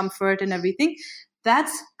give me comfort and everything,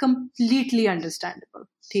 that's completely understandable.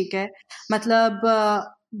 ठीक है, मतलब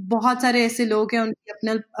बहुत सारे ऐसे लोग हैं, उनकी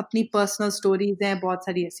अपने अपनी पर्सनल स्टोरीज हैं, बहुत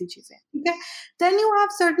सारी ऐसी चीजें हैं, ठीक है. Then you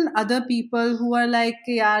have certain other people who are like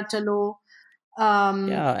यार चलो um,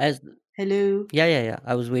 Yeah, as hello. yeah.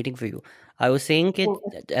 I was waiting for you. I was saying Oh,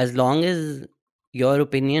 that as long as your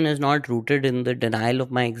opinion is not rooted in the denial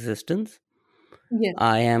of my existence, yes,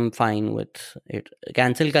 I am fine with it.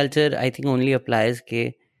 Cancel culture, I think, only applies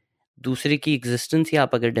के दूसरे की existence ही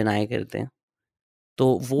आप अगर deny करते हैं तो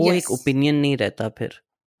वो एक yes, ओपिनियन नहीं रहता फिर।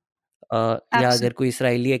 या अगर absolutely. कोई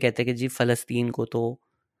इसराइली है कहते हैं कि जी फ़लस्तीन को तो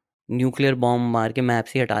न्यूक्लियर बॉम्ब मार के मैप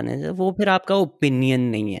से ही हटाने से, वो फिर आपका ओपिनियन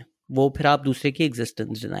नहीं है, वो फिर आप दूसरे की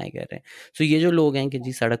एग्जिस्टेंस डिनाई कर रहे हैं। सो ये जो लोग हैं कि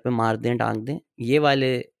जी सड़क पे मार दें टांग दें, ये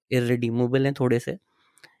वाले इररिडीमेबल हैं थोड़े से।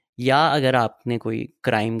 या अगर आपने कोई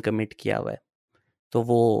क्राइम कमिट किया हुआ है तो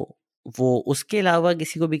वो उसके अलावा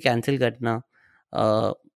किसी को भी कैंसिल करना,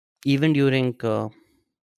 इवन ड्यूरिंग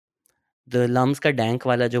द लम्स का डैंक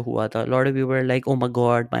वाला जो हुआ था, lot of people were like oh my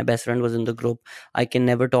god my best friend was in the group, I can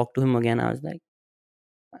never talk to him again. I was like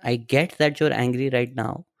I get that you are angry right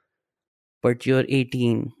now, but you're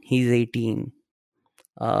 18, he's 18.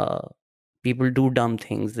 uh, People do dumb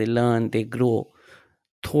things, they learn, they grow.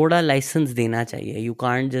 थोड़ा licence देना चाहिए, you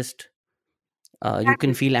can't just you can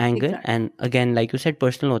Exactly, feel anger exactly, and again like you said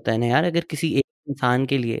personal होता है ना यार। अगर किसी एक इंसान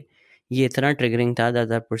के लिए ये इतना ट्रिगरिंग था that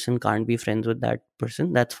that person can't be friends with that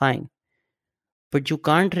person, that's fine, but you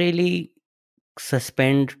can't really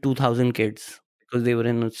suspend 2000 kids because they were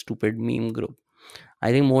in a stupid meme group.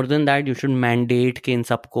 I think more than that you should mandate कि इन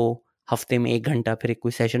सबको हफ्ते में 1 घंटा फिर एक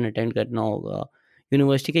कोई session attend करना होगा।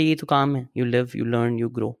 यूनिवर्सिटी का ये तो काम है, you live, you learn, you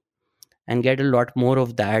grow and get a lot more of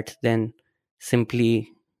that then simply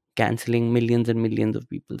cancelling millions and millions of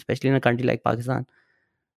people, especially in a country like Pakistan.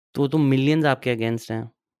 तो मिलियंस आपके अगेंस्ट हैं।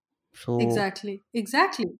 So exactly,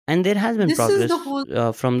 exactly. And there has been This is progress the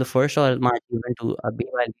whole. From the first और March even to अभी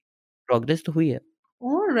वाली, progress तो हुई है।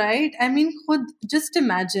 All right. I mean, खुद just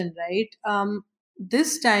imagine, right? This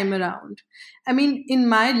time around, I mean, in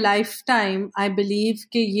my lifetime, I believe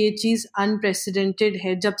कि ये चीज unprecedented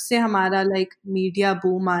है जब से हमारा like media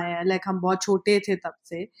boom आया है, like हम बहुत छोटे थे तब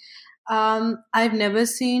से. I've never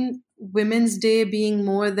seen Women's Day being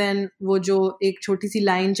more than वो जो एक छोटी सी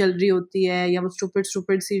लाइन चल रही होती है या वो stupid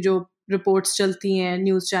stupid सी जो reports चलती हैं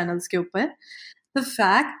news channels के ऊपर. The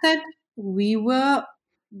fact that we were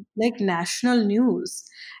like national news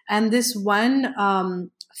and this one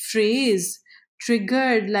phrase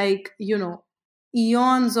triggered like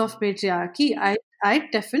eons of patriarchy. I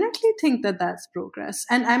definitely think that that's progress,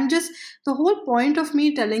 and I'm just the whole point of me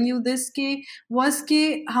telling you this ke was ke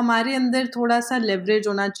हमारे अंदर थोड़ा सा leverage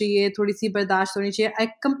होना चाहिए, थोड़ी सी बर्दाश्त होनी चाहिए. I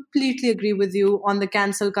completely agree with you on the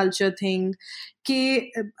cancel culture thing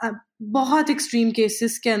कि बहुत extreme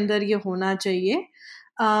cases के अंदर ये होना चाहिए.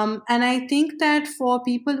 And I think that for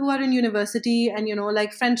people who are in university and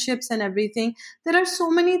like friendships and everything, there are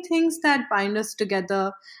so many things that bind us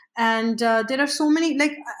together. And there are so many,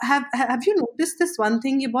 like, have you noticed this one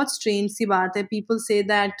thing? ये बहुत strange सी बात है. People say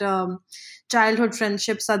that childhood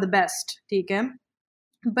friendships are the best, ठीक है?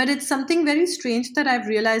 But it's something very strange that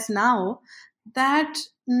I've realized now that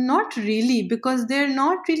not really, because they're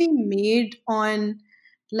not really made on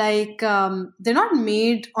like they're not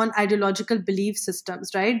made on ideological belief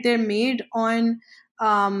systems, right? They're made on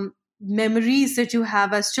memories that you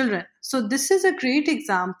have as children. So this is a great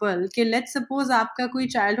example. Okay, let's suppose आपका कोई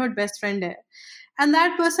childhood best friend है, and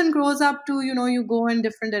that person grows up to you go in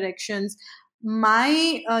different directions.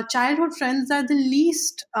 My childhood friends are the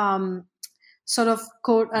least sort of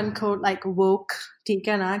quote unquote like woke, ठीक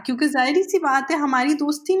है ना? क्योंकि जाहिर सी बात है हमारी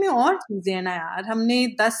दोस्ती में और चीजें हैं ना यार, हमने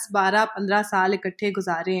 10 12 15 साल इकट्ठे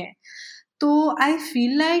गुजारे हैं. तो I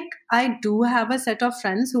feel like I do have a set of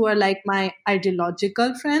friends who are like my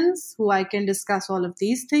ideological friends who I can discuss all of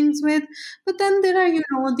these things with. But then there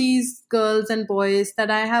are, these girls and boys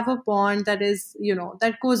that I have a bond that is,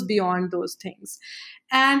 that goes beyond those things.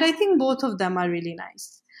 And I think both of them are really nice.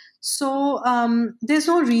 So there's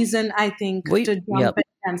no reason I think वही to या jump and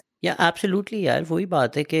cancel. या absolutely यार, वही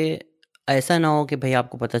बात है कि ऐसा ना हो कि भाई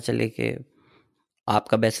आपको पता चले कि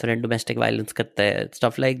आपका बेस्ट फ्रेंड डोमेस्टिक वायलेंस करता है,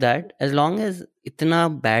 stuff like that. As long as इतना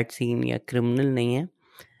बैड सीन या क्रिमिनल नहीं है,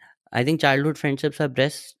 I think childhood friendships are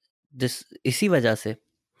best this इसी वजह से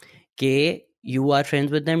कि you are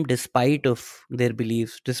friends with them despite of their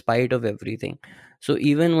beliefs, despite of everything. So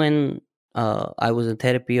even when I was in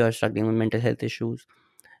therapy or struggling with mental health issues,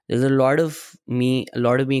 there's a lot of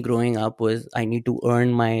me growing up was I need to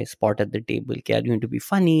earn my spot at the table. Okay, you need to be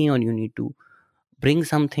funny, or you need to bring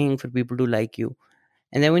something for people to like you.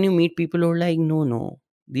 And then when you meet people who are like, no, no,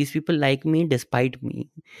 these people like me despite me.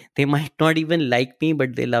 They might not even like me,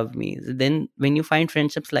 but they love me. Then when you find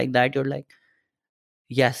friendships like that, you're like,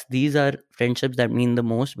 yes, these are friendships that mean the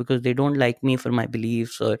most, because they don't like me for my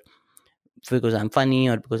beliefs, or because I'm funny,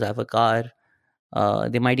 or because I have a car.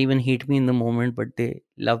 They might even hate me in the moment, but they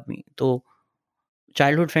love me. तो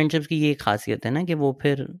childhood friendships की ये खासियत है ना, कि वो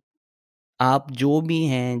फिर आप जो भी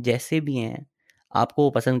हैं, जैसे भी हैं, आपको वो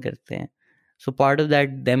पसंद करते हैं. So part of that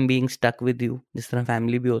them being stuck with you, जिस तरह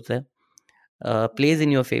फैमिली भी होता है, plays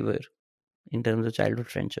in your favour in terms of childhood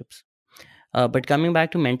friendships. But coming back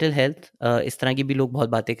to mental health, इस तरह की भी लोग बहुत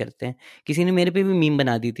बातें करते हैं. किसी ने मेरे पे भी मीम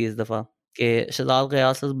बना दी थी इस दफ़ा, कि शज़ाद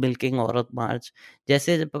ग़यास इज़ मिल्किंग औरत मार्च.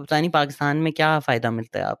 जैसे पता नहीं पाकिस्तान में क्या फ़ायदा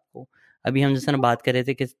मिलता है आपको. अभी हम जिस तरह बात कर रहे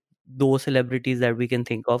थे कि 2 celebrities that we can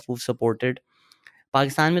think of who supported,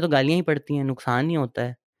 Pakistan में तो गालियाँ ही पड़ती हैं, नुकसान नहीं होता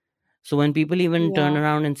है. So when people even turn Yeah,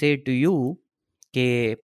 around and say to you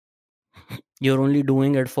कि you're only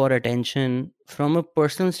doing it for attention, from a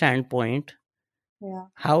personal standpoint, yeah.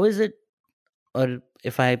 how is it, or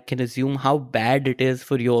if I can assume, how bad it is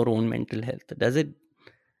for your own mental health? Does it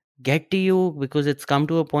get to you because it's come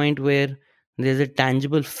to a point where there's a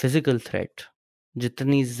tangible physical threat?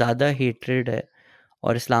 जितनी ज़्यादा hatred है,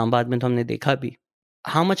 और इस्लामाबाद में तो हमने देखा भी.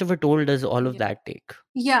 How much of a toll does all of that take?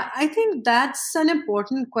 Yeah, I think that's an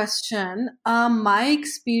important question. My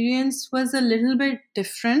experience was a little bit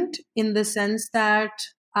different in the sense that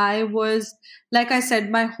I was, like I said,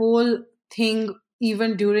 my whole thing,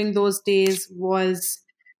 even during those days, was,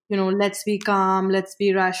 let's be calm, let's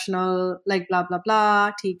be rational, like blah, blah,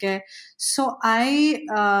 blah. ठीक है. So I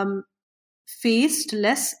faced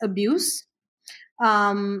less abuse,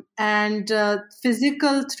 and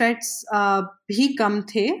physical threats bhi kam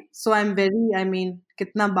the. So I'm very, I mean,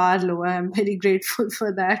 kitna baar lo hai, I'm very grateful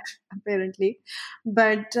for that, apparently.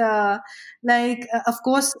 But of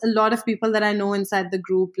course, a lot of people that I know inside the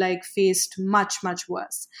group like faced much, much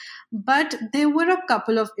worse. But there were a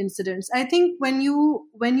couple of incidents. I think when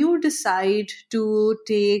you decide to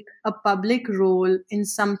take a public role in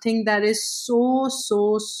something that is so,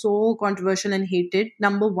 so, so controversial and hated,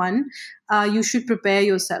 number one, you should prepare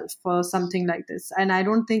yourself for something like this. And I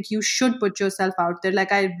don't think you should put yourself out there.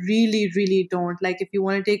 Like, I really, really don't. Like, if you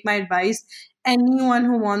want to take my advice, anyone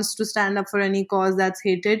who wants to stand up for any cause that's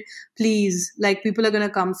hated, please, like, people are going to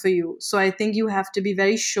come for you. So I think you have to be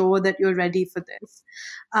very sure that you're ready for this.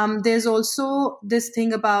 There's also this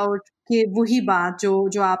thing about कि वही बात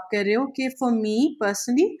जो आप कह रहे हो कि for me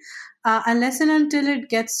personally, unless and until it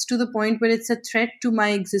gets to the point where it's a threat to my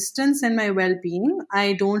existence and my well-being,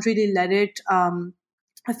 I don't really let it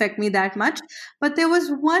affect me that much. But there was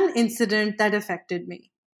one incident that affected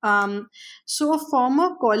me. So a former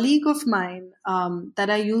colleague of mine that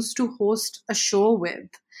I used to host a show with,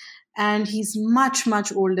 and he's much,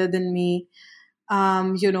 much older than me,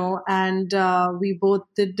 and we both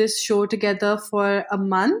did this show together for a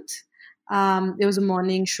month. It was a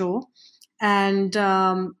morning show, and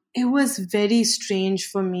it was very strange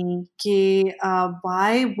for me.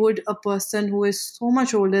 Why would a person who is so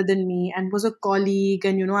much older than me and was a colleague,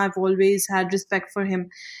 and I've always had respect for him,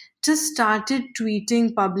 just started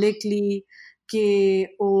tweeting publicly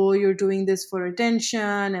oh, you're doing this for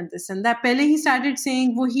attention and this and that. पहले ही started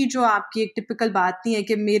saying वही जो आपकी एक typical बात नहीं है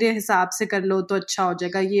कि मेरे हिसाब से कर लो तो अच्छा हो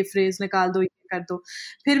जाएगा, ये phrase निकाल दो, ये कर दो.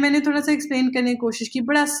 फिर मैंने थोड़ा सा explain करने की कोशिश की,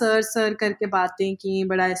 बड़ा सर करके बातें की,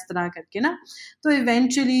 बड़ा इस तरह करके ना. तो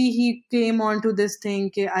eventually he came on to this thing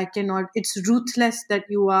कि I cannot, it's ruthless that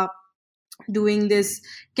you are doing this,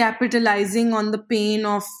 capitalizing on the pain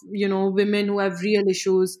of women who have real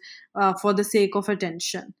issues for the sake of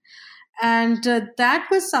attention. And that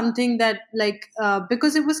was something that, like,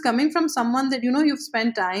 because it was coming from someone that you've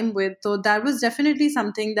spent time with, so that was definitely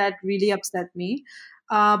something that really upset me.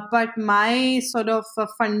 But my sort of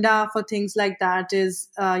funda for things like that is,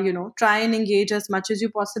 try and engage as much as you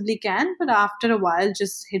possibly can, but after a while,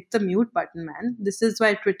 just hit the mute button, man. This is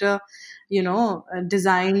why Twitter,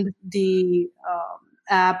 designed the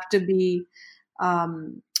app to be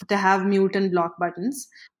to have mute and block buttons.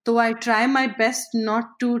 तो I try my best not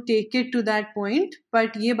to take it to that point.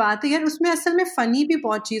 But ये बात है यार, उसमें असल में funny भी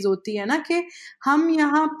बहुत चीज़ होती है ना, कि हम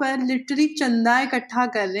यहाँ पर लिटरली चंदा इकट्ठा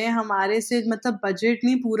कर रहे हैं, हमारे से मतलब बजट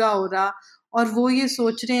नहीं पूरा हो रहा, और वो ये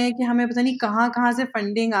सोच रहे हैं कि हमें पता नहीं कहाँ कहाँ से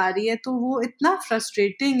फंडिंग आ रही है. तो वो इतना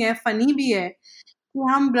फ्रस्ट्रेटिंग है, फ़नी भी है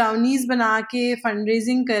कि हम ब्राउनीज बना के फंड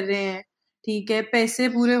रेजिंग कर रहे हैं, ठीक है, पैसे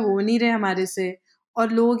पूरे हो नहीं रहे हमारे से,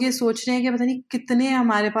 और लोग ये सोच रहे हैं कि पता नहीं कितने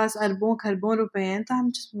हमारे पास अरबों खरबों रुपए हैं, तो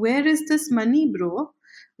हम just where is this money bro,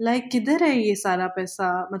 like किधर है ये सारा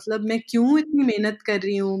पैसा, मतलब मैं क्यों इतनी मेहनत कर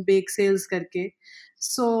रही हूँ बेक सेल्स करके.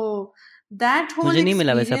 सो दैट होल मुझे नहीं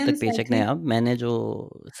मिला वैसे अब तक एक्सपीरियंस आई पेचेक थिंक. नयाब। मैंने जो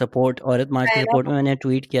सपोर्ट औरत मार्च के सपोर्ट में मैंने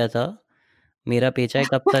ट्वीट किया था, मेरा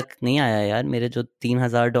पेचेक अब तक नहीं आया यार। मेरे जो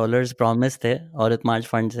 $3,000 प्रॉमिस थे औरत मार्च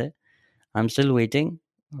फंड से, आई एम स्टिल वेटिंग।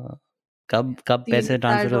 कब कब तीन पैसे हजार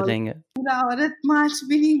ट्रांसफर हो डॉलर जाएंगे? पूरा औरत मार्च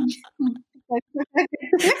भी नहीं कर सकते.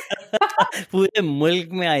 पूरे मुल्क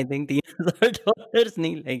में आई थिंक $3,000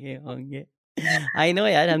 नहीं लगे होंगे। आई नो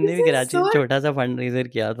यार, हमने This भी is कराची so. में छोटा सा फंड रेजर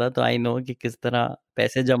किया था, तो आई नो कि किस तरह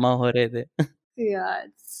पैसे जमा हो रहे थे। Yeah,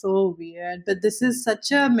 it's so weird. But this is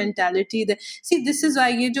such a mentality that, see, this is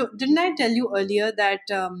why didn't I tell you earlier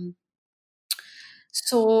that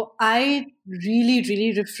so I really,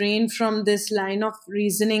 really refrain from this line of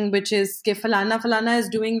reasoning, which is ke falana is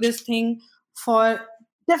doing this thing for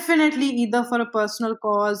definitely either for a personal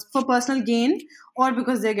cause, for personal gain, or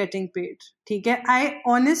because they're getting paid. ठीक है? I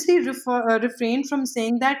honestly refrain from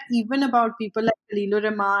saying that even about people like Khalil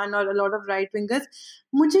Rahman or a lot of right wingers.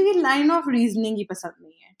 मुझे ये line of reasoning ही पसंद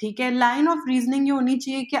नहीं है. ठीक है, line of reasoning ये होनी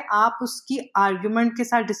चाहिए कि आप उसकी आर्ग्यूमेंट के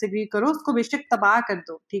साथ डिसएग्री करो, उसको बेशक तबाह कर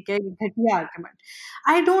दो. ठीक है, घटिया argument.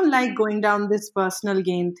 I don't like going down this personal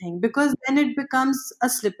gain thing because then it becomes a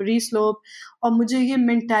slippery slope. और मुझे ये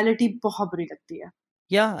मेंटालिटी बहुत बुरी लगती है.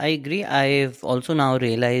 Yeah, I agree. I've also now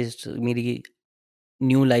realized मेरी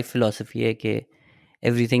न्यू लाइफ फिलॉसफी है कि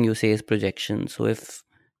everything you say is projection. So if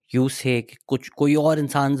you say कि कुछ कोई और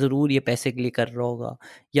इंसान ज़रूर ये पैसे के लिए कर रहा होगा,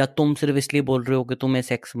 या तुम सिर्फ इसलिए बोल रहे हो कि तुम्हें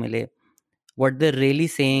सेक्स मिले, what they really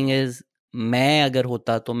saying is, मैं अगर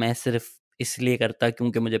होता तो मैं सिर्फ इसलिए करता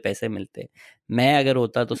क्योंकि मुझे पैसे मिलते, मैं अगर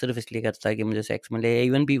होता तो सिर्फ इसलिए करता कि मुझे सेक्स मिले.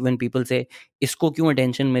 इवन व्हेन पीपल से इसको क्यों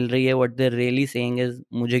अटेंशन मिल रही है, what they really saying is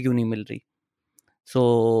मुझे क्यों नहीं मिल रही. सो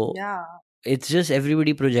Yeah. it's just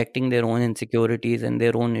everybody projecting their own insecurities and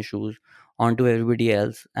their own issues onto everybody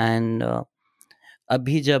else. And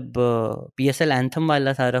अभी जब PSL एंथम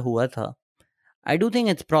वाला सारा हुआ था, I do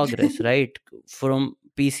think it's progress, right? From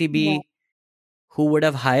PCB, Yeah. who would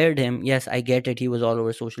have hired him, yes, I get it, he was all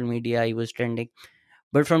over social media, he was trending.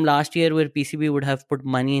 But from last year, where PCB would have put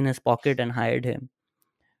money in his pocket and hired him,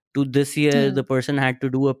 to this year, Hmm. the person had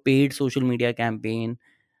to do a paid social media campaign,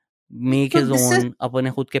 make So his this own,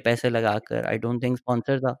 अपने खुद के पैसे लगाकर. I don't think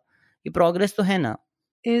sponsor था. ये progress तो है ना.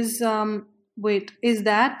 is wait, is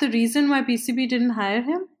that the reason why PCB didn't hire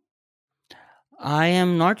him? I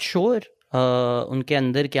am not sure उनके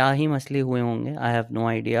अंदर क्या ही मसले हुए होंगे. I have no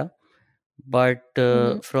idea. But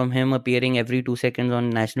Hmm. From him appearing every 2 seconds on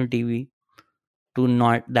national TV to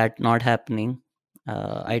not happening,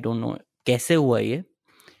 I don't know कैसे हुआ ये,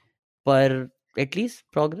 पर at least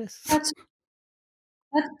progress.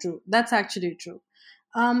 That's true. That's actually true.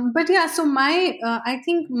 But yeah, so I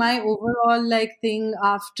think my overall like thing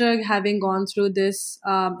after having gone through this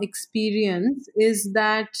experience is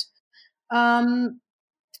that um,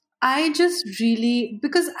 I just really,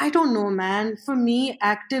 because I don't know, man. For me,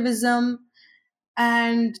 activism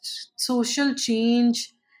and social change,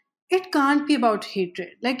 it can't be about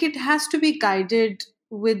hatred. Like it has to be guided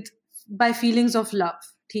with by feelings of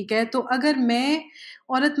love. ठीक है, तो अगर मैं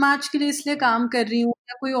औरत मार्च के लिए इसलिए काम कर रही हूँ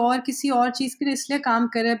या कोई और किसी और चीज के लिए इसलिए काम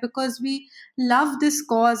कर रहा है because we love this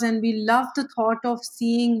cause and we love the thought of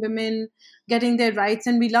seeing women getting their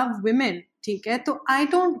rights and we love women. ठीक है, तो I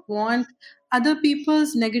don't want other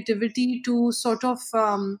people's negativity to sort of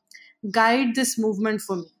guide this movement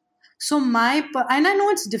for me. So and I know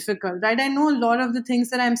it's difficult, right? I know a lot of the things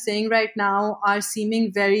that I'm saying right now are seeming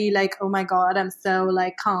very like, oh my god, I'm so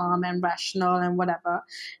like calm and rational and whatever.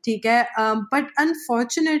 ठीक है, but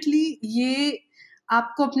unfortunately ये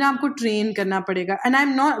आपको अपने आप को train करना पड़ेगा. And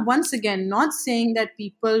I'm not, once again, not saying that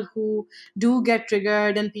people who do get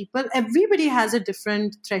triggered and people, everybody has a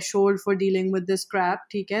different threshold for dealing with this crap.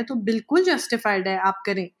 ठीक है, तो बिल्कुल justified है आप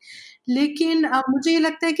करें. लेकिन मुझे ये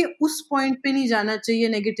लगता है कि उस पॉइंट पे नहीं जाना चाहिए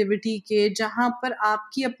नेगेटिविटी के जहाँ पर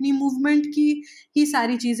आपकी अपनी मूवमेंट की ही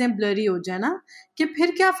सारी चीज़ें ब्लरी हो जाए ना, कि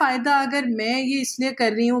फिर क्या फ़ायदा अगर मैं ये इसलिए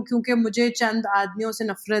कर रही हूँ क्योंकि मुझे चंद आदमियों से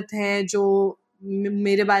नफ़रत है जो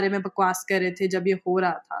मेरे बारे में बकवास कर रहे थे जब ये हो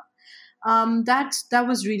रहा था. That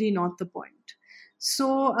was really not the point. So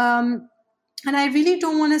and I really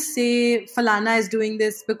don't want to say Falana is doing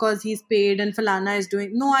this because he's paid and Falana is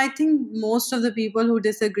doing. No, I think most of the people who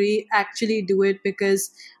disagree actually do it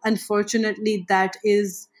because, unfortunately, that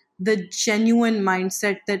is the genuine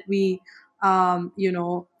mindset that we,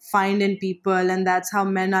 find in people, and that's how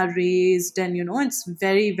men are raised, and it's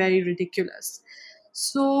very, very ridiculous.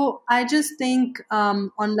 So I just think,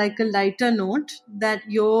 on like a lighter note, that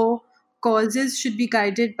your causes should be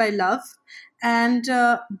guided by love. And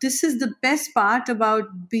this is the best part about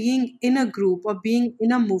being in a group or being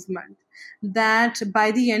in a movement, that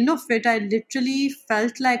by the end of it, I literally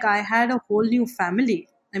felt like I had a whole new family.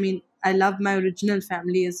 I mean, I love my original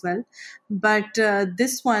family as well, but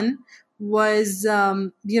this one was,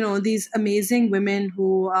 these amazing women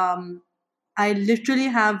who, I literally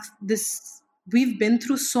have this. We've been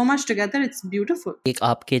through so much together. It's beautiful. एक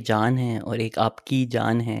आपके जान है और एक आपकी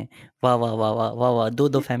जान है। वाह वाह वाह वाह वाह वाह, दो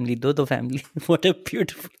दो फैमिली, दो दो family. What a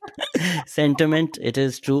beautiful sentiment. It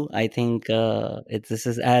is true. I think this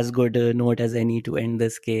is as good note as any to end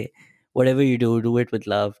this के whatever you do it with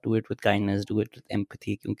love, do it with kindness, do it with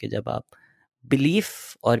empathy, क्योंकि जब आप belief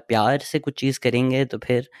और प्यार से कुछ चीज़ करेंगे तो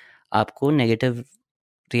फिर आपको नेगेटिव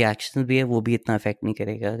रिएक्शन भी है वो भी इतना अफेक्ट नहीं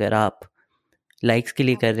करेगा। अगर आप लाइक्स के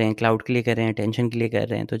लिए कर रहे हैं, क्लाउड के लिए कर रहे हैं, टेंशन के लिए कर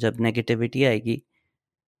रहे हैं, तो जब नेगेटिविटी आएगी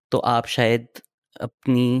तो आप शायद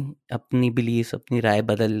अपनी अपनी बिलीव्स, अपनी राय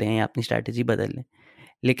बदल लें या अपनी स्ट्रैटेजी बदल लें।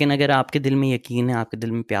 लेकिन अगर आपके दिल में यकीन है, आपके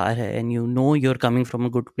दिल में प्यार है and you know you are coming from a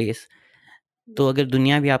good place, तो अगर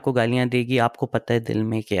दुनिया भी आपको गालियाँ देगी, आपको पता है दिल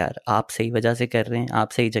में कि यार आप सही वजह से कर रहे हैं,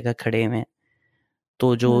 आप सही जगह खड़े हुए हैं,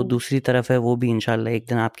 तो जो Hmm. दूसरी तरफ है वो भी इंशाल्लाह एक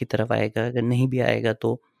दिन आपकी तरफ आएगा। अगर नहीं भी आएगा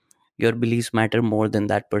तो your beliefs matter more than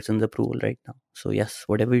that person's approval right now. So yes,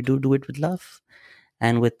 whatever you do, do it with love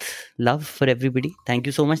and with love for everybody. Thank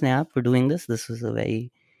you so much, Nayab, for doing this. This was a very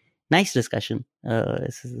nice discussion.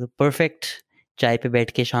 This is a perfect चाय पे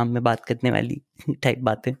बैठ के शाम में बात करने वाली type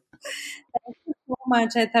बातें। Thank you so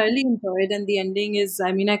much. I thoroughly enjoyed, and the ending is,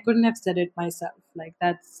 I mean, I couldn't have said it myself. Like,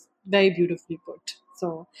 that's very beautifully put.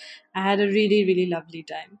 So, I had a really, really lovely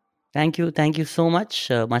time. Thank you so much.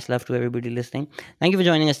 Much love to everybody listening. Thank you for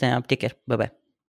joining us, Nayab. Take care. Bye bye.